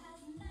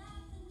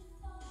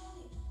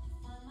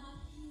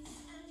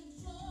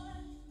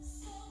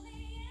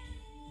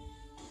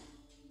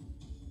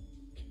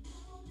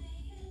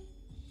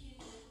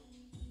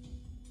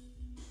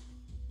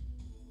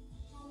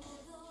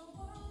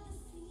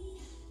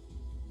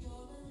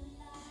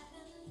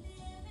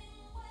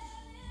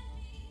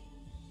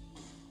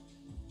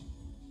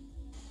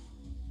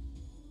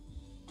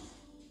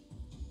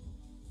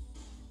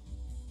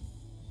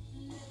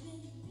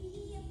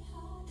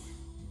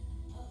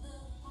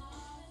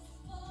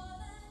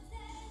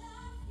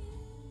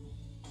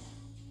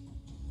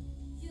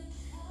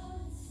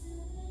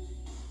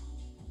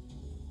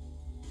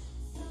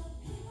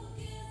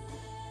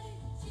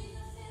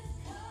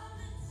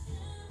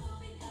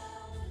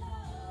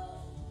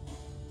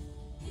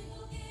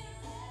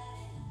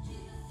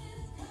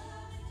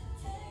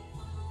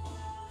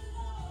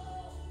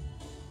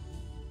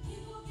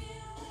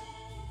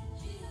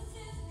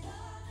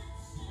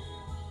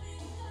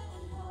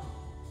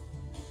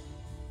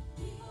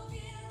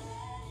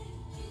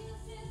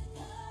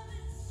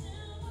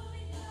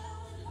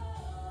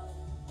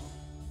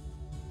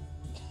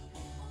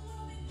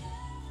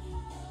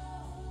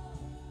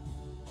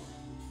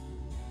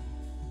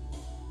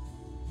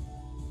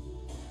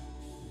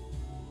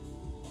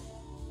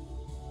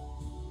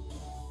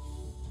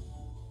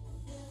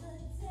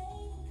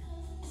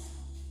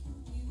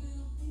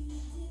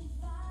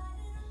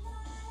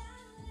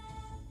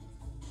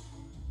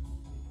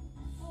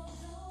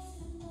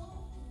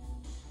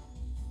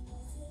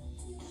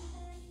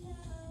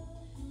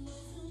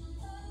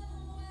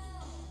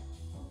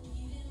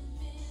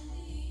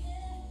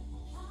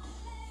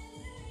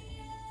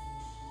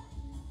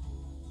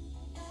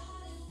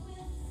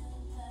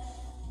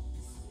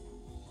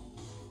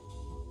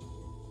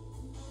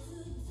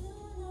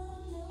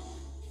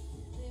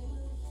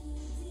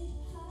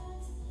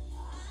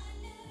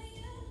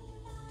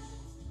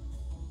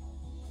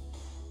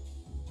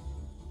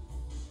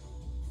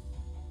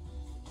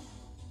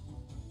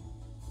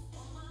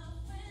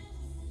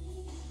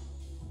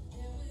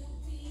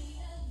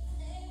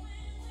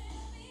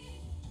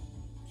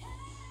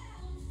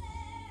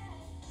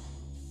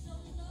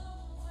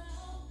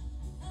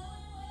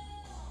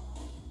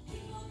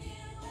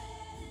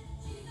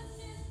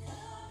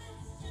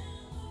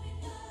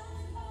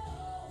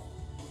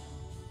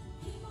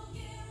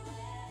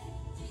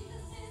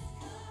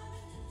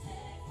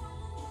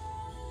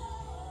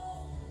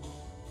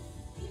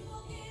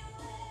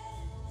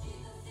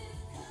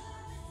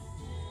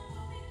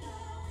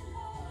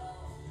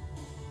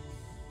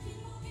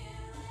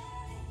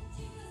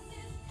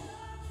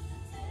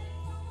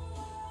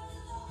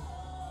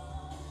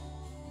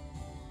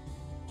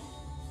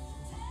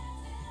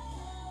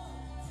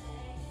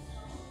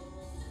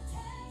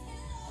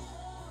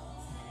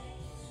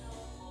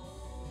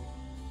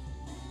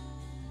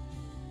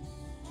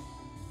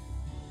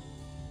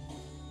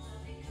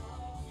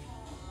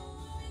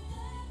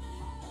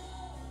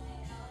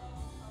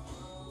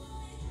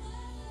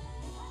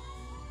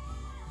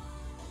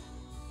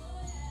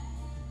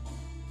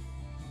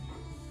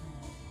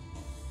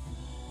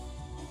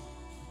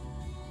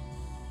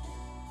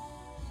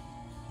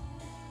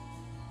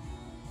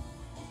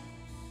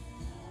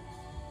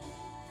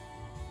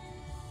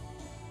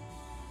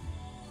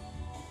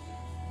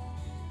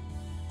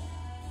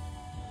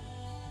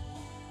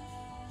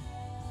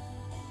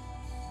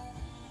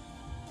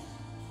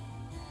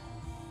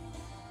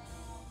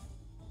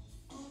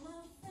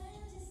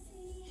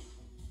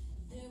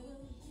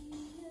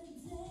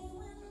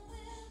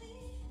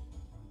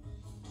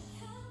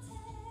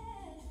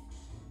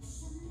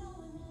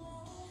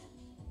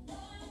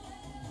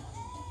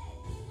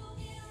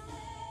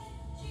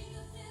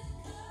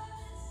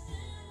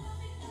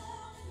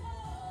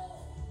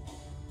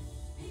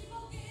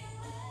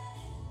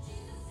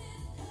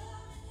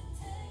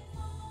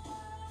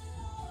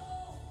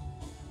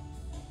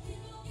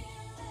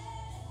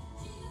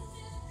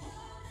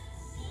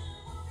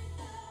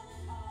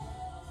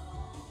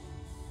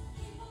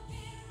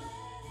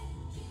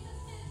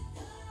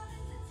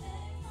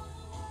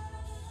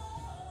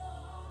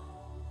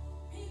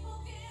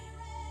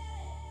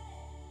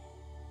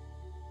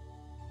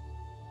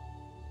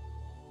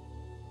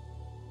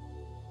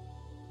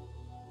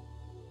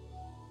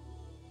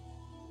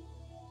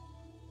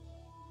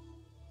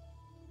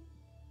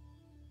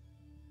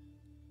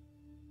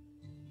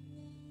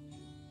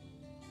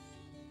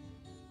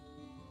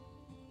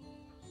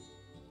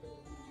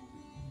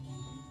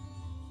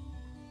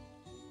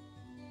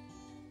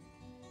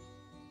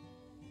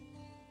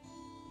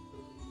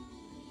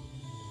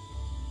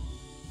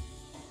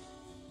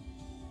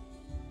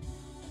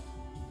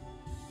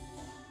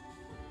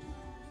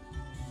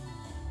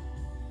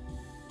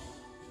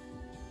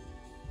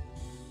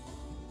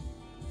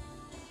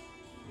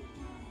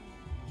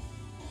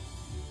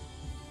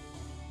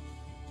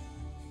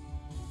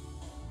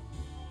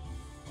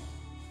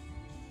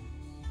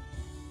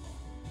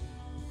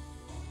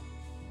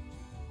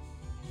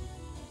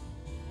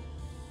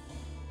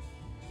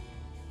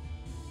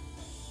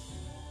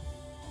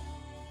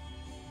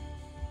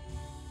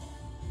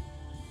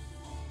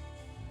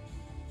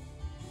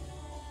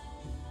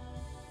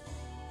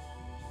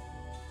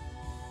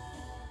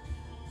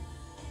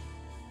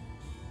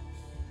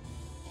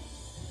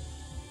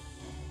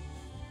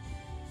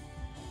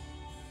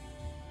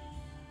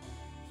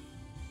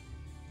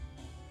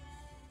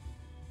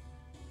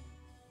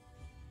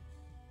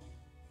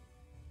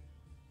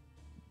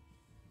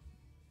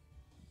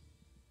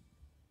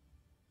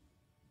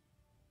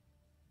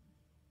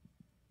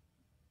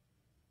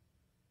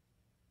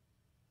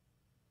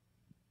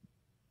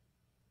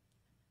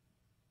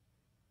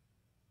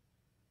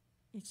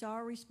It's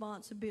our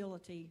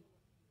responsibility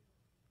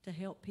to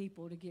help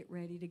people to get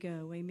ready to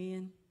go.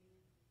 Amen?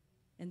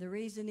 And the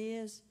reason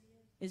is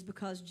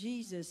because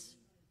Jesus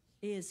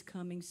is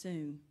coming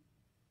soon.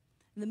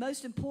 And the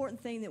most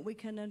important thing that we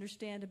can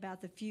understand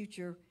about the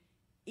future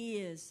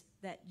is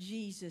that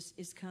Jesus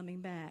is coming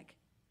back.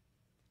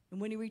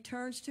 And when he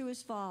returns to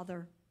his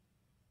Father,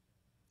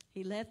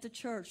 he left the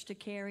church to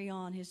carry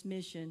on his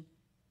mission,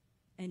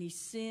 and he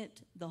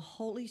sent the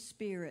Holy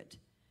Spirit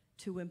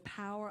to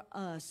empower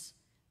us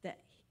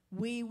that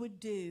we would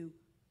do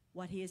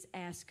what he has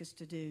asked us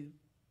to do.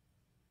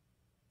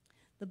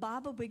 The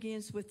Bible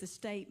begins with the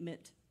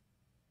statement,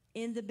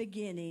 "In the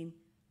beginning,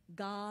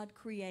 God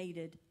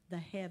created the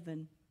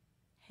heavens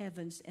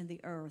and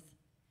the earth,"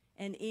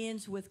 and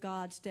ends with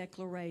God's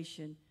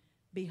declaration,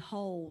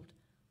 "Behold,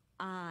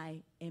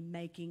 I am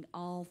making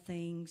all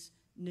things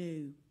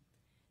new."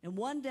 And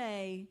one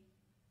day,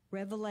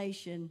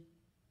 Revelation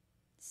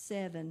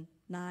 7,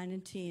 9,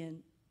 and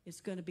 10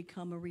 is going to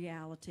become a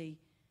reality.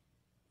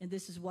 And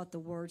this is what the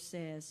word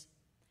says.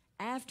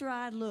 "After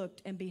I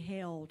looked and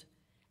beheld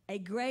a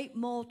great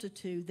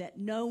multitude that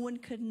no one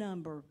could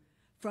number,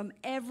 from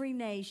every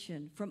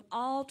nation, from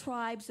all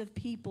tribes of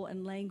people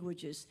and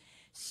languages,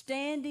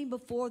 standing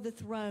before the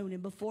throne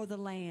and before the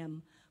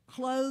Lamb,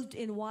 clothed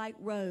in white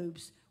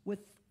robes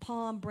with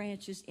palm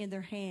branches in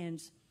their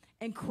hands,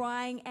 and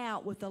crying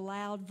out with a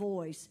loud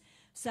voice,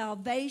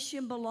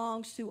 'Salvation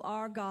belongs to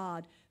our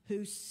God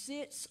who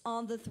sits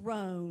on the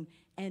throne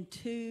and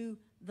to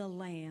the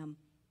Lamb.'"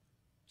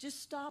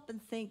 Just stop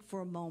and think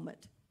for a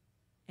moment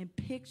and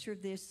picture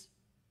this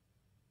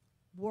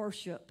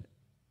worship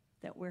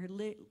that we're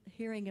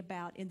hearing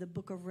about in the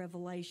book of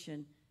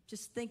Revelation.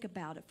 Just think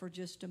about it for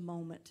just a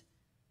moment.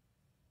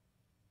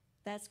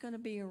 That's going to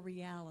be a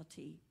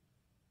reality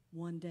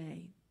one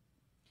day.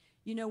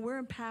 You know, we're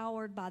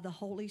empowered by the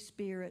Holy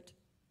Spirit,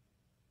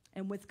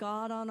 and with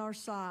God on our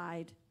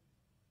side,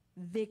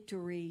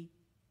 victory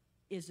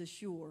is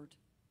assured.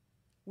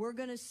 We're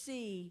going to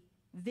see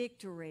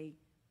victory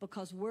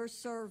because we're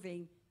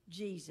serving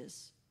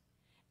Jesus.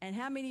 And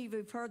how many of you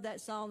have heard that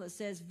song that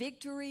says,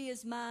 "Victory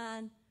is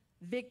mine,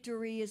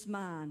 victory is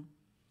mine.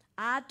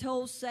 I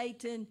told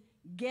Satan,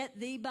 get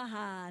thee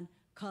behind,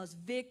 'cause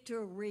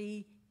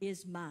victory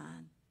is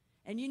mine."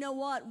 And you know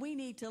what? We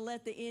need to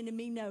let the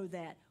enemy know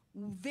that.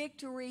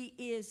 Victory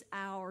is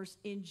ours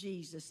in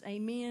Jesus.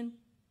 Amen?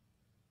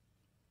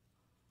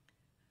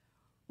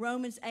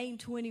 Romans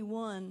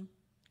 8:21,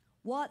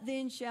 "What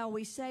then shall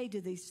we say to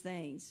these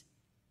things?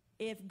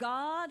 If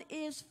God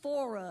is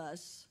for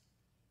us,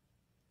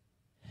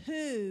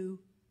 who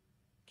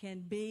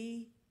can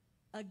be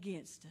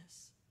against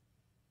us?"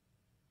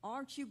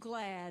 Aren't you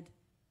glad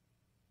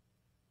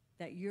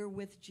that you're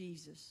with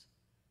Jesus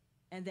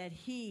and that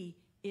he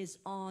is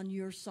on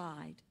your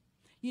side?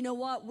 You know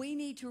what? We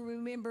need to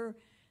remember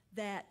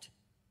that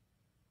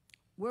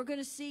we're going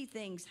to see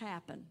things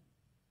happen.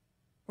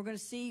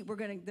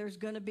 There's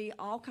going to be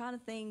all kind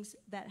of things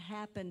that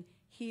happen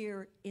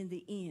here in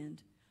the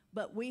end.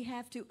 But we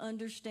have to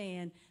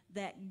understand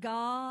that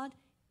God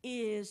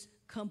is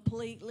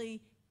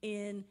completely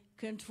in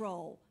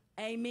control.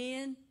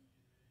 Amen?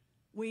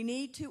 We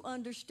need to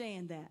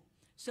understand that.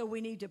 So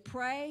we need to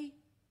pray,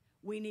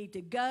 we need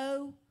to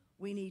go,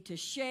 we need to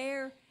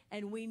share,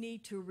 and we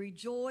need to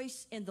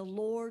rejoice in the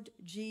Lord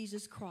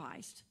Jesus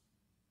Christ.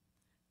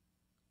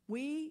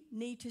 We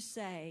need to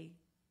say,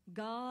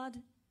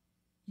 "God,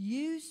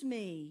 use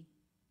me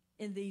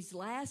in these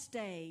last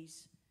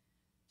days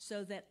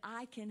so that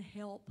I can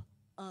help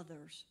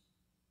others.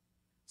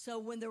 So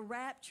when the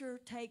rapture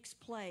takes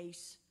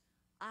place,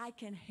 I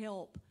can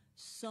help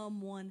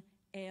someone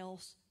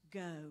else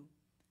go."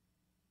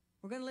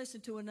 We're going to listen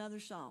to another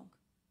song.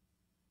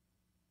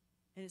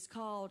 And it's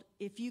called,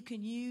 "If You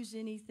Can Use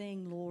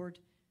Anything, Lord,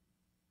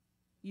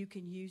 You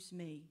Can Use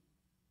Me."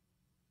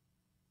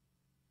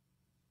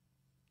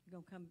 You're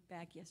going to come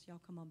back? Yes, y'all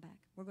come on back.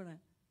 We're going to...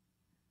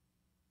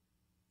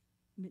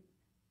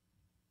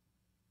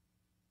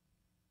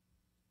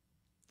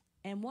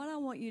 And what I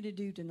want you to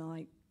do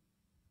tonight,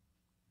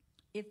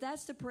 if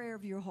that's the prayer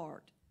of your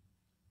heart,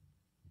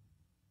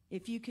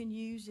 if you can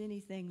use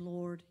anything,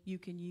 Lord, you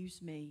can use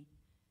me.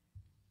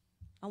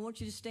 I want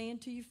you to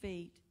stand to your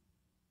feet.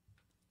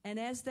 And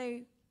as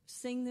they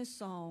sing this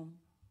song,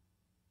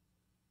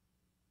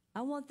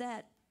 I want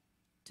that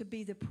to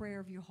be the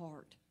prayer of your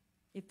heart.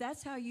 If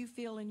that's how you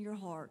feel in your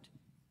heart,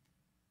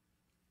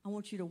 I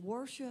want you to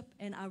worship,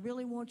 and I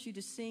really want you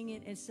to sing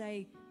it and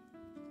say,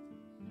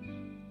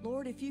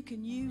 "Lord, if you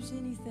can use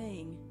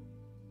anything,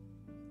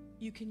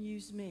 you can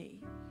use me."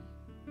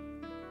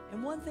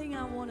 And one thing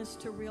I want us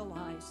to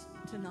realize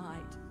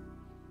tonight,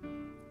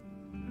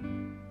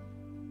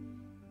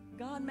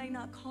 God may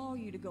not call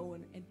you to go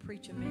and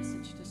preach a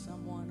message to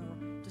someone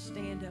or to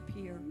stand up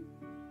here,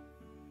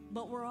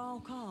 but we're all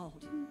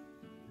called.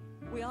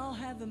 We all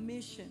have a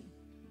mission.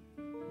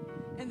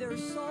 And there are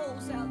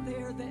souls out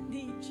there that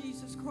need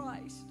Jesus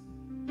Christ.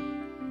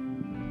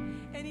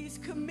 And he's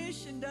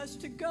commissioned us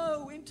to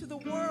go into the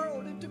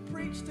world and to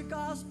preach the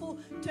gospel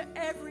to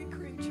every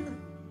creature.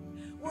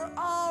 We're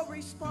all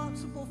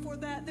responsible for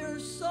that. There are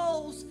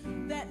souls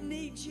that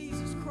need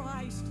Jesus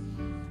Christ.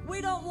 We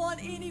don't want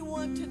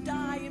anyone to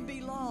die and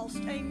be lost.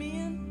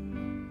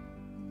 Amen?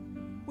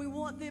 We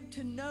want them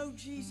to know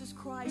Jesus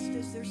Christ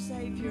as their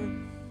Savior.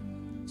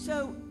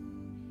 So,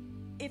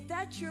 if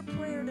that's your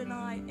prayer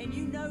tonight and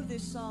you know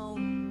this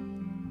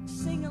song,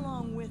 sing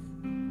along with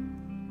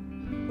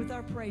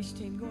our praise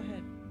team. Go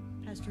ahead,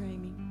 Pastor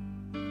Amy.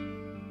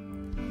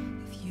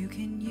 If you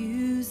can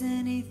use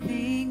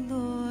anything,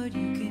 Lord,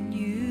 you can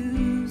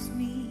use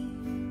me.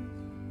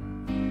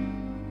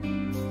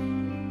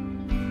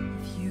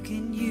 If you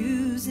can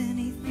use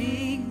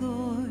anything,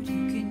 Lord,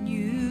 you can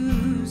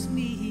use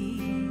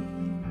me.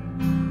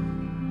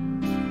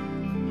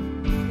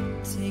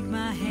 Take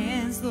my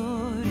hands,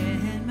 Lord,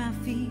 and my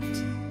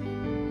feet.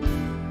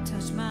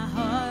 Touch my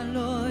heart,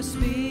 Lord,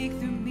 speak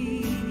through me.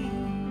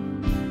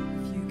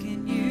 If you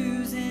can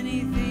use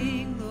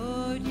anything,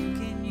 Lord, you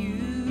can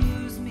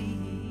use me.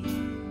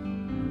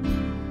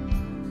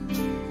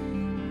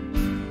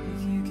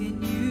 If you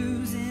can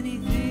use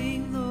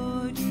anything,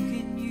 Lord, you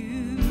can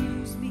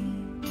use me.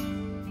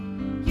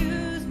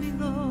 Use me,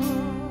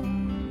 Lord.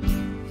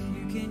 If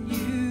you can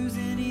use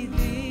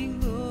anything,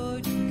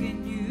 Lord, you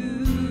can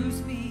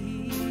use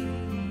me.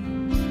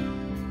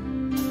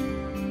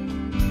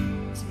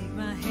 Take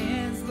my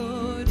hands,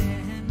 Lord,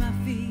 and my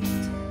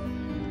feet.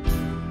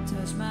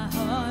 Touch my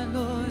heart,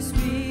 Lord,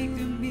 speak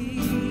through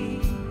me.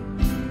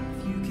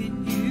 If you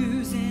can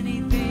use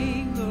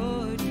anything,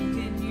 Lord, you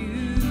can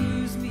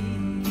use me.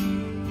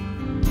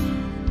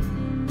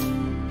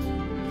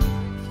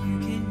 If you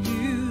can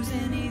use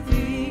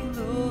anything,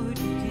 Lord,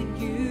 you can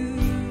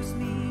use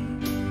me.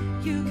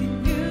 You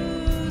can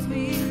use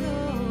me,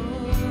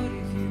 Lord.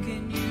 If you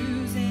can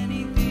use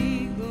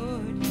anything,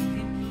 Lord, you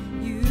can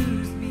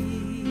use me.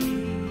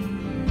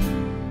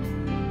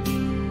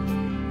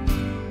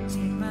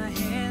 Take my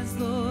hands,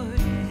 Lord,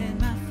 and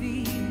my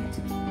feet.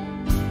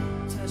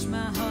 Touch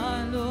my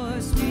heart,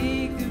 Lord,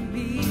 speak through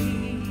me.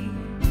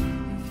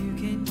 If you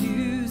can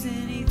use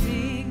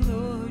anything,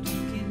 Lord,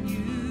 you can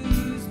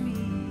use me.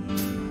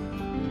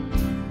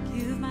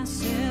 Give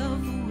myself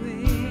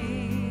away.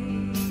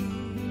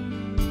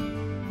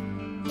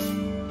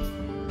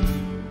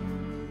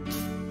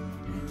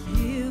 I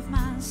give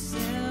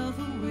myself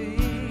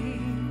away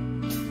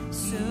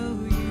so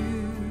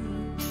you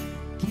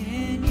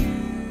can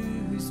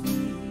use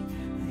me.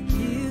 I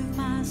give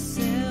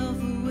myself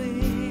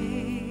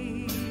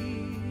away.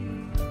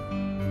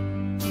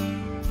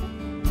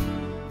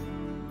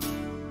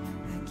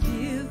 I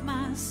give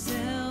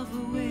myself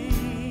away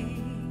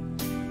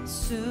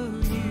so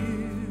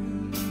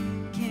you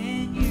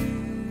can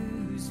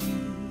use me.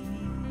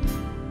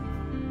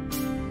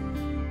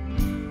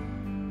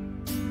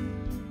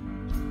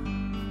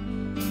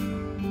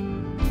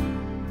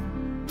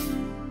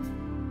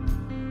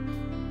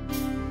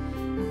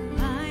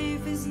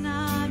 Life is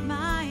not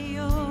my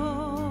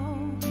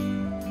own.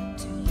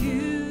 To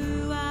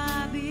you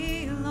I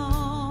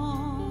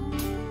belong.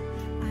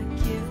 I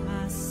give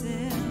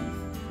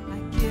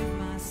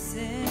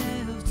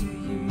myself to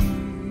you.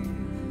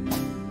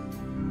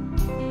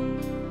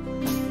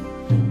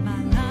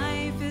 My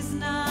life is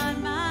not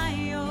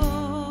my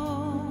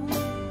own.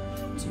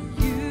 To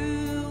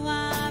you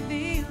I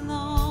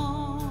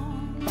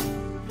belong.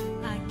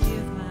 I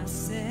give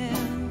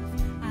myself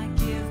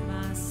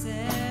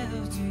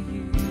to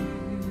you.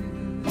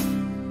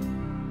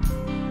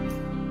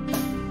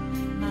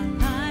 My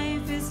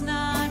life is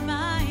not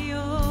my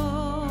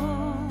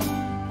own.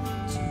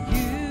 To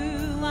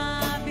you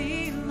I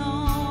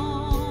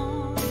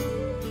belong.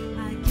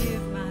 I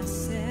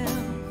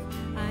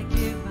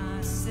give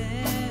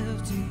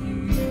myself to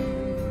you.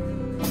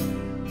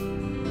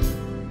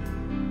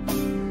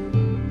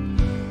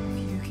 If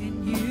you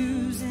can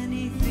use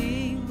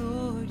anything,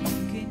 Lord,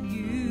 you can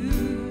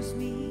use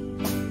me.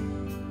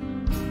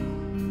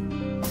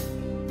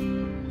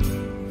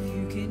 If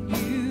you can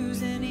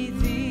use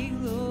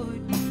anything,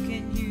 Lord, you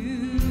can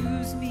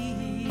use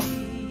me.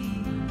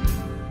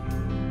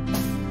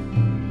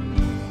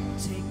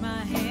 Take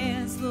my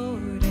hands,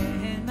 Lord,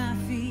 and my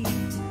feet.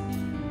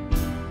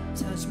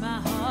 Touch my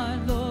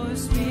heart, Lord,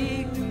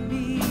 speak through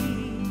me.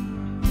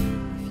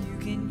 If you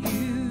can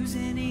use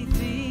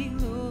anything,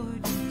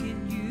 Lord, you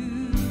can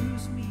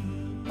use me.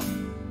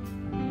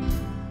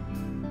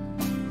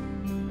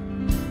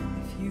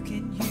 If you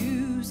can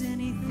use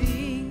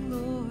anything,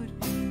 Lord,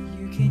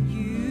 you can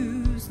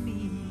use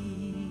me.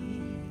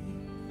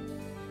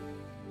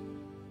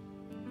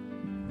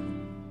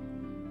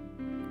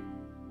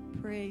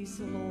 Praise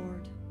the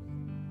Lord.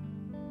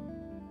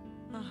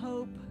 I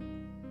hope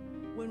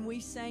when we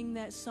sang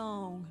that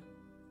song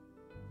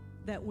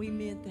that we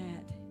meant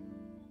that.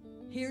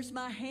 Here's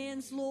my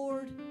hands,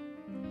 Lord.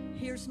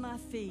 Here's my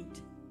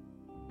feet.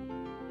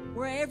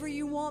 Wherever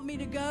you want me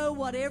to go,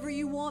 whatever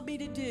you want me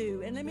to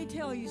do. And let me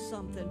tell you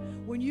something.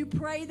 When you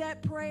pray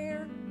that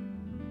prayer,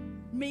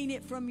 mean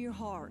it from your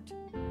heart.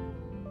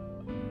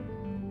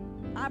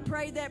 I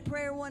prayed that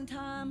prayer one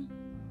time,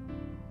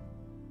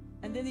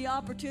 and then the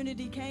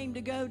opportunity came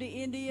to go to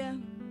India.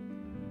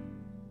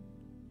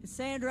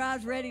 Sandra, I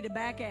was ready to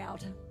back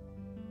out.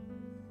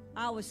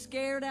 I was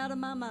scared out of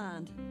my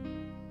mind.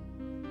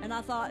 And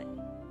I thought,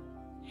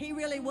 he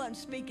really wasn't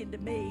speaking to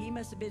me. He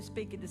must have been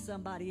speaking to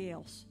somebody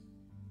else.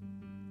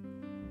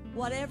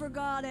 Whatever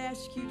God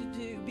asks you to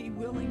do, be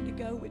willing to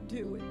go and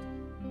do it.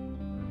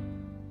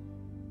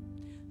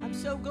 I'm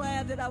so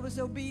glad that I was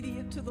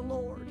obedient to the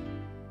Lord.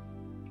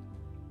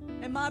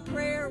 And my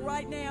prayer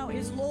right now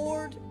is,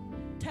 Lord,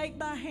 take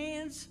my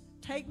hands,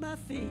 take my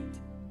feet.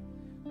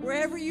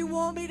 Wherever you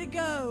want me to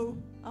go,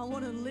 I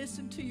want to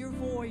listen to your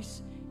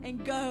voice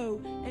and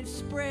go and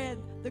spread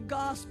the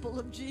gospel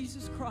of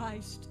Jesus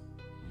Christ,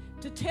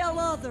 to tell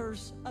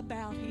others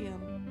about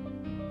him.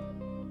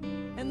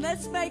 And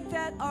let's make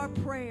that our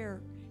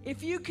prayer.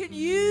 If you could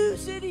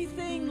use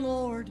anything,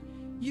 Lord,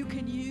 you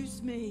can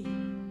use me.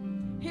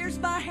 Here's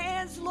my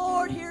hands,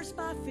 Lord. Here's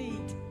my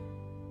feet.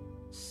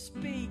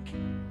 Speak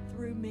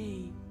through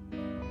me.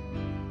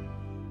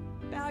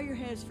 Bow your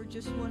heads for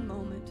just one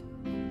moment.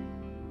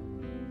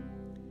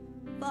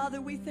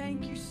 Father, we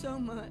thank you so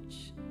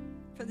much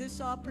for this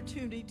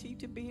opportunity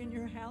to be in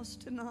your house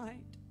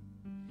tonight.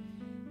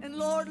 And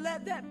Lord,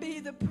 let that be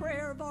the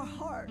prayer of our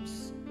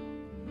hearts.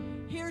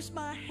 Here's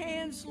my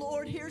hands,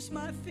 Lord. Here's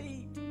my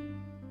feet.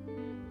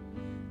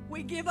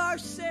 We give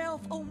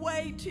ourselves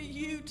away to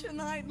you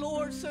tonight,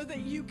 Lord, so that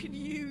you can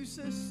use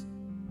us.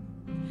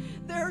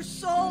 There are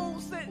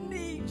souls that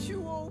need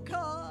you, oh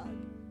God.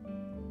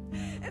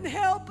 And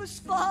help us,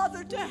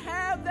 Father, to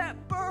have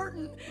that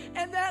burden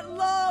and that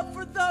love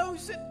for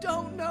those that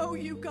don't know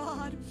you,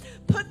 God.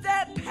 Put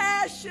that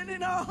passion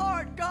in our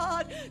heart,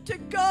 God, to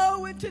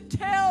go and to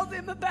tell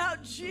them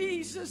about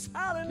Jesus.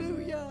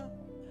 Hallelujah.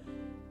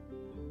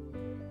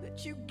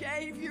 That you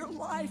gave your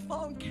life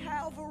on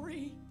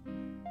Calvary.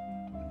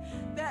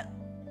 That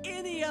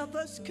any of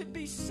us could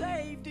be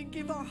saved and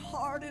give our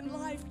heart and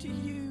life to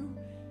you.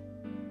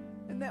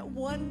 And that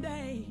one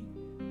day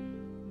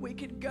we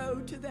could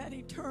go to that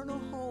eternal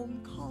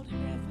home called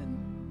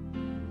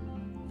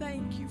heaven.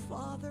 Thank you,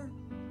 Father.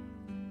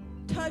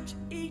 Touch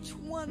each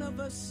one of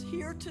us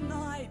here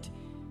tonight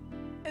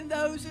and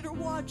those that are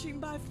watching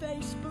by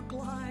Facebook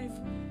Live.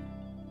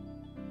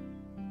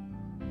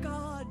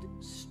 God,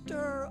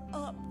 stir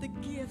up the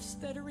gifts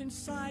that are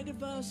inside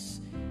of us,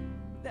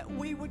 that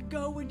we would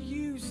go and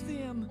use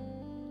them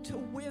to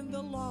win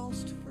the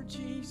lost for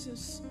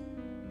Jesus.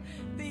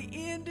 The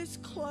end is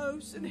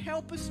close, and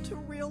help us to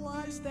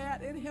realize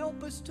that, and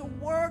help us to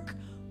work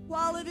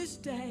while it is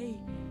day,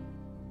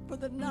 for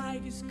the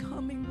night is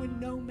coming when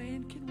no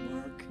man can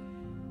work.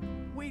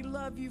 We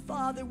love you,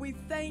 Father. We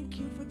thank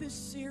you for this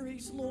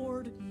series,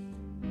 Lord.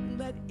 And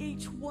let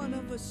each one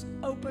of us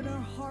open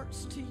our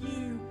hearts to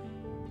you,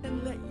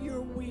 and let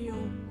your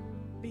will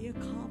be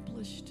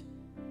accomplished.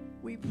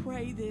 We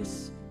pray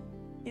this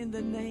in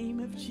the name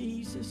of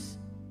Jesus.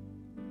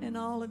 And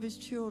all of his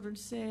children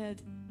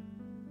said,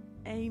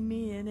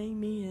 amen,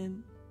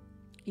 amen.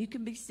 You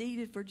can be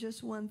seated for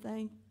just one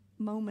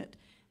moment.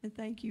 And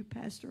thank you,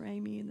 Pastor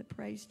Amy and the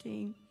praise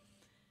team.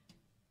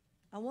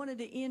 I wanted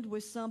to end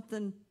with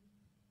something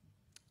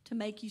to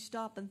make you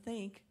stop and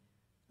think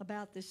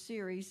about this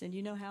series. And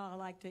you know how I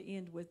like to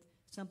end with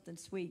something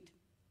sweet.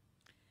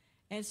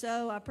 And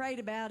so I prayed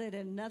about it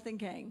and nothing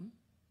came.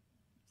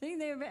 See,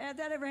 had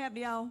that ever happened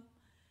to y'all?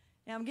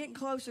 And I'm getting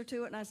closer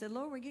to it. And I said,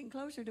 Lord, we're getting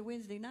closer to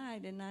Wednesday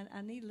night, and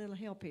I need a little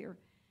help here.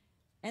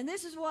 And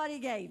this is what he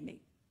gave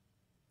me.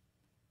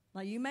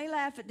 Now, you may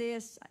laugh at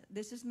this.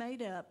 This is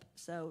made up,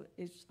 so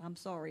I'm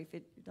sorry if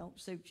it don't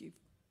suit you.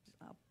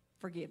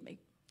 Forgive me.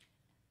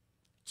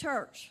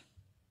 Church.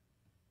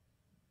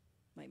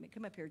 Wait a minute.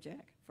 Come up here,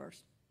 Jack,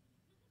 first.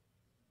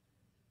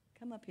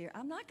 Come up here.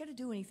 I'm not going to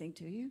do anything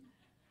to you.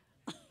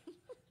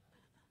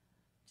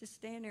 Just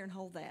stand there and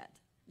hold that.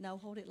 No,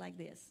 hold it like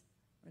this,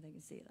 where they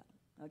can see it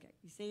all. Okay,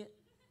 you see it?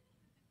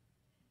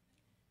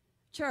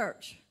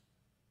 Church.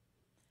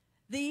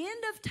 The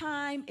end of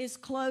time is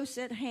close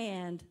at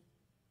hand,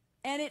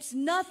 and it's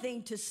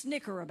nothing to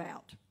snicker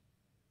about.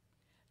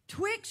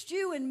 Twixt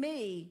you and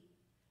me,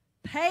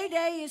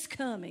 payday is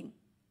coming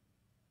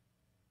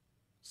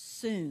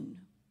soon.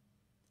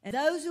 And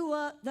those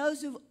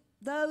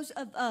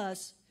of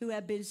us who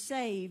have been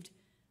saved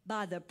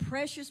by the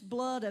precious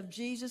blood of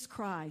Jesus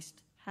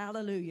Christ,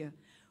 hallelujah,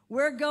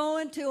 we're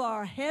going to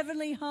our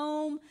heavenly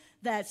home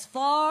that's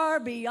far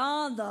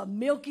beyond the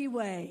Milky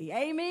Way.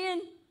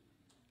 Amen?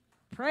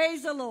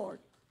 Praise the Lord.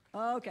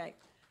 Okay.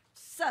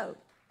 So,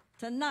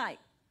 tonight,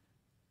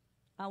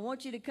 I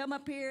want you to come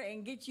up here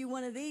and get you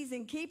one of these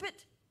and keep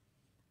it.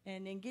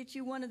 And then get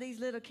you one of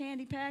these little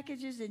candy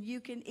packages and you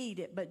can eat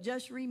it. But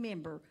just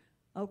remember,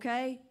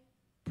 okay?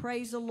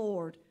 Praise the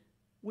Lord.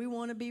 We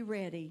want to be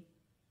ready.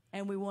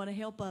 And we want to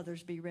help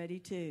others be ready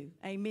too.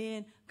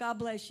 Amen. God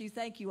bless you.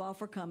 Thank you all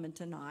for coming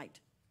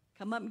tonight.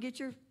 Come up and get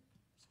your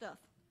stuff.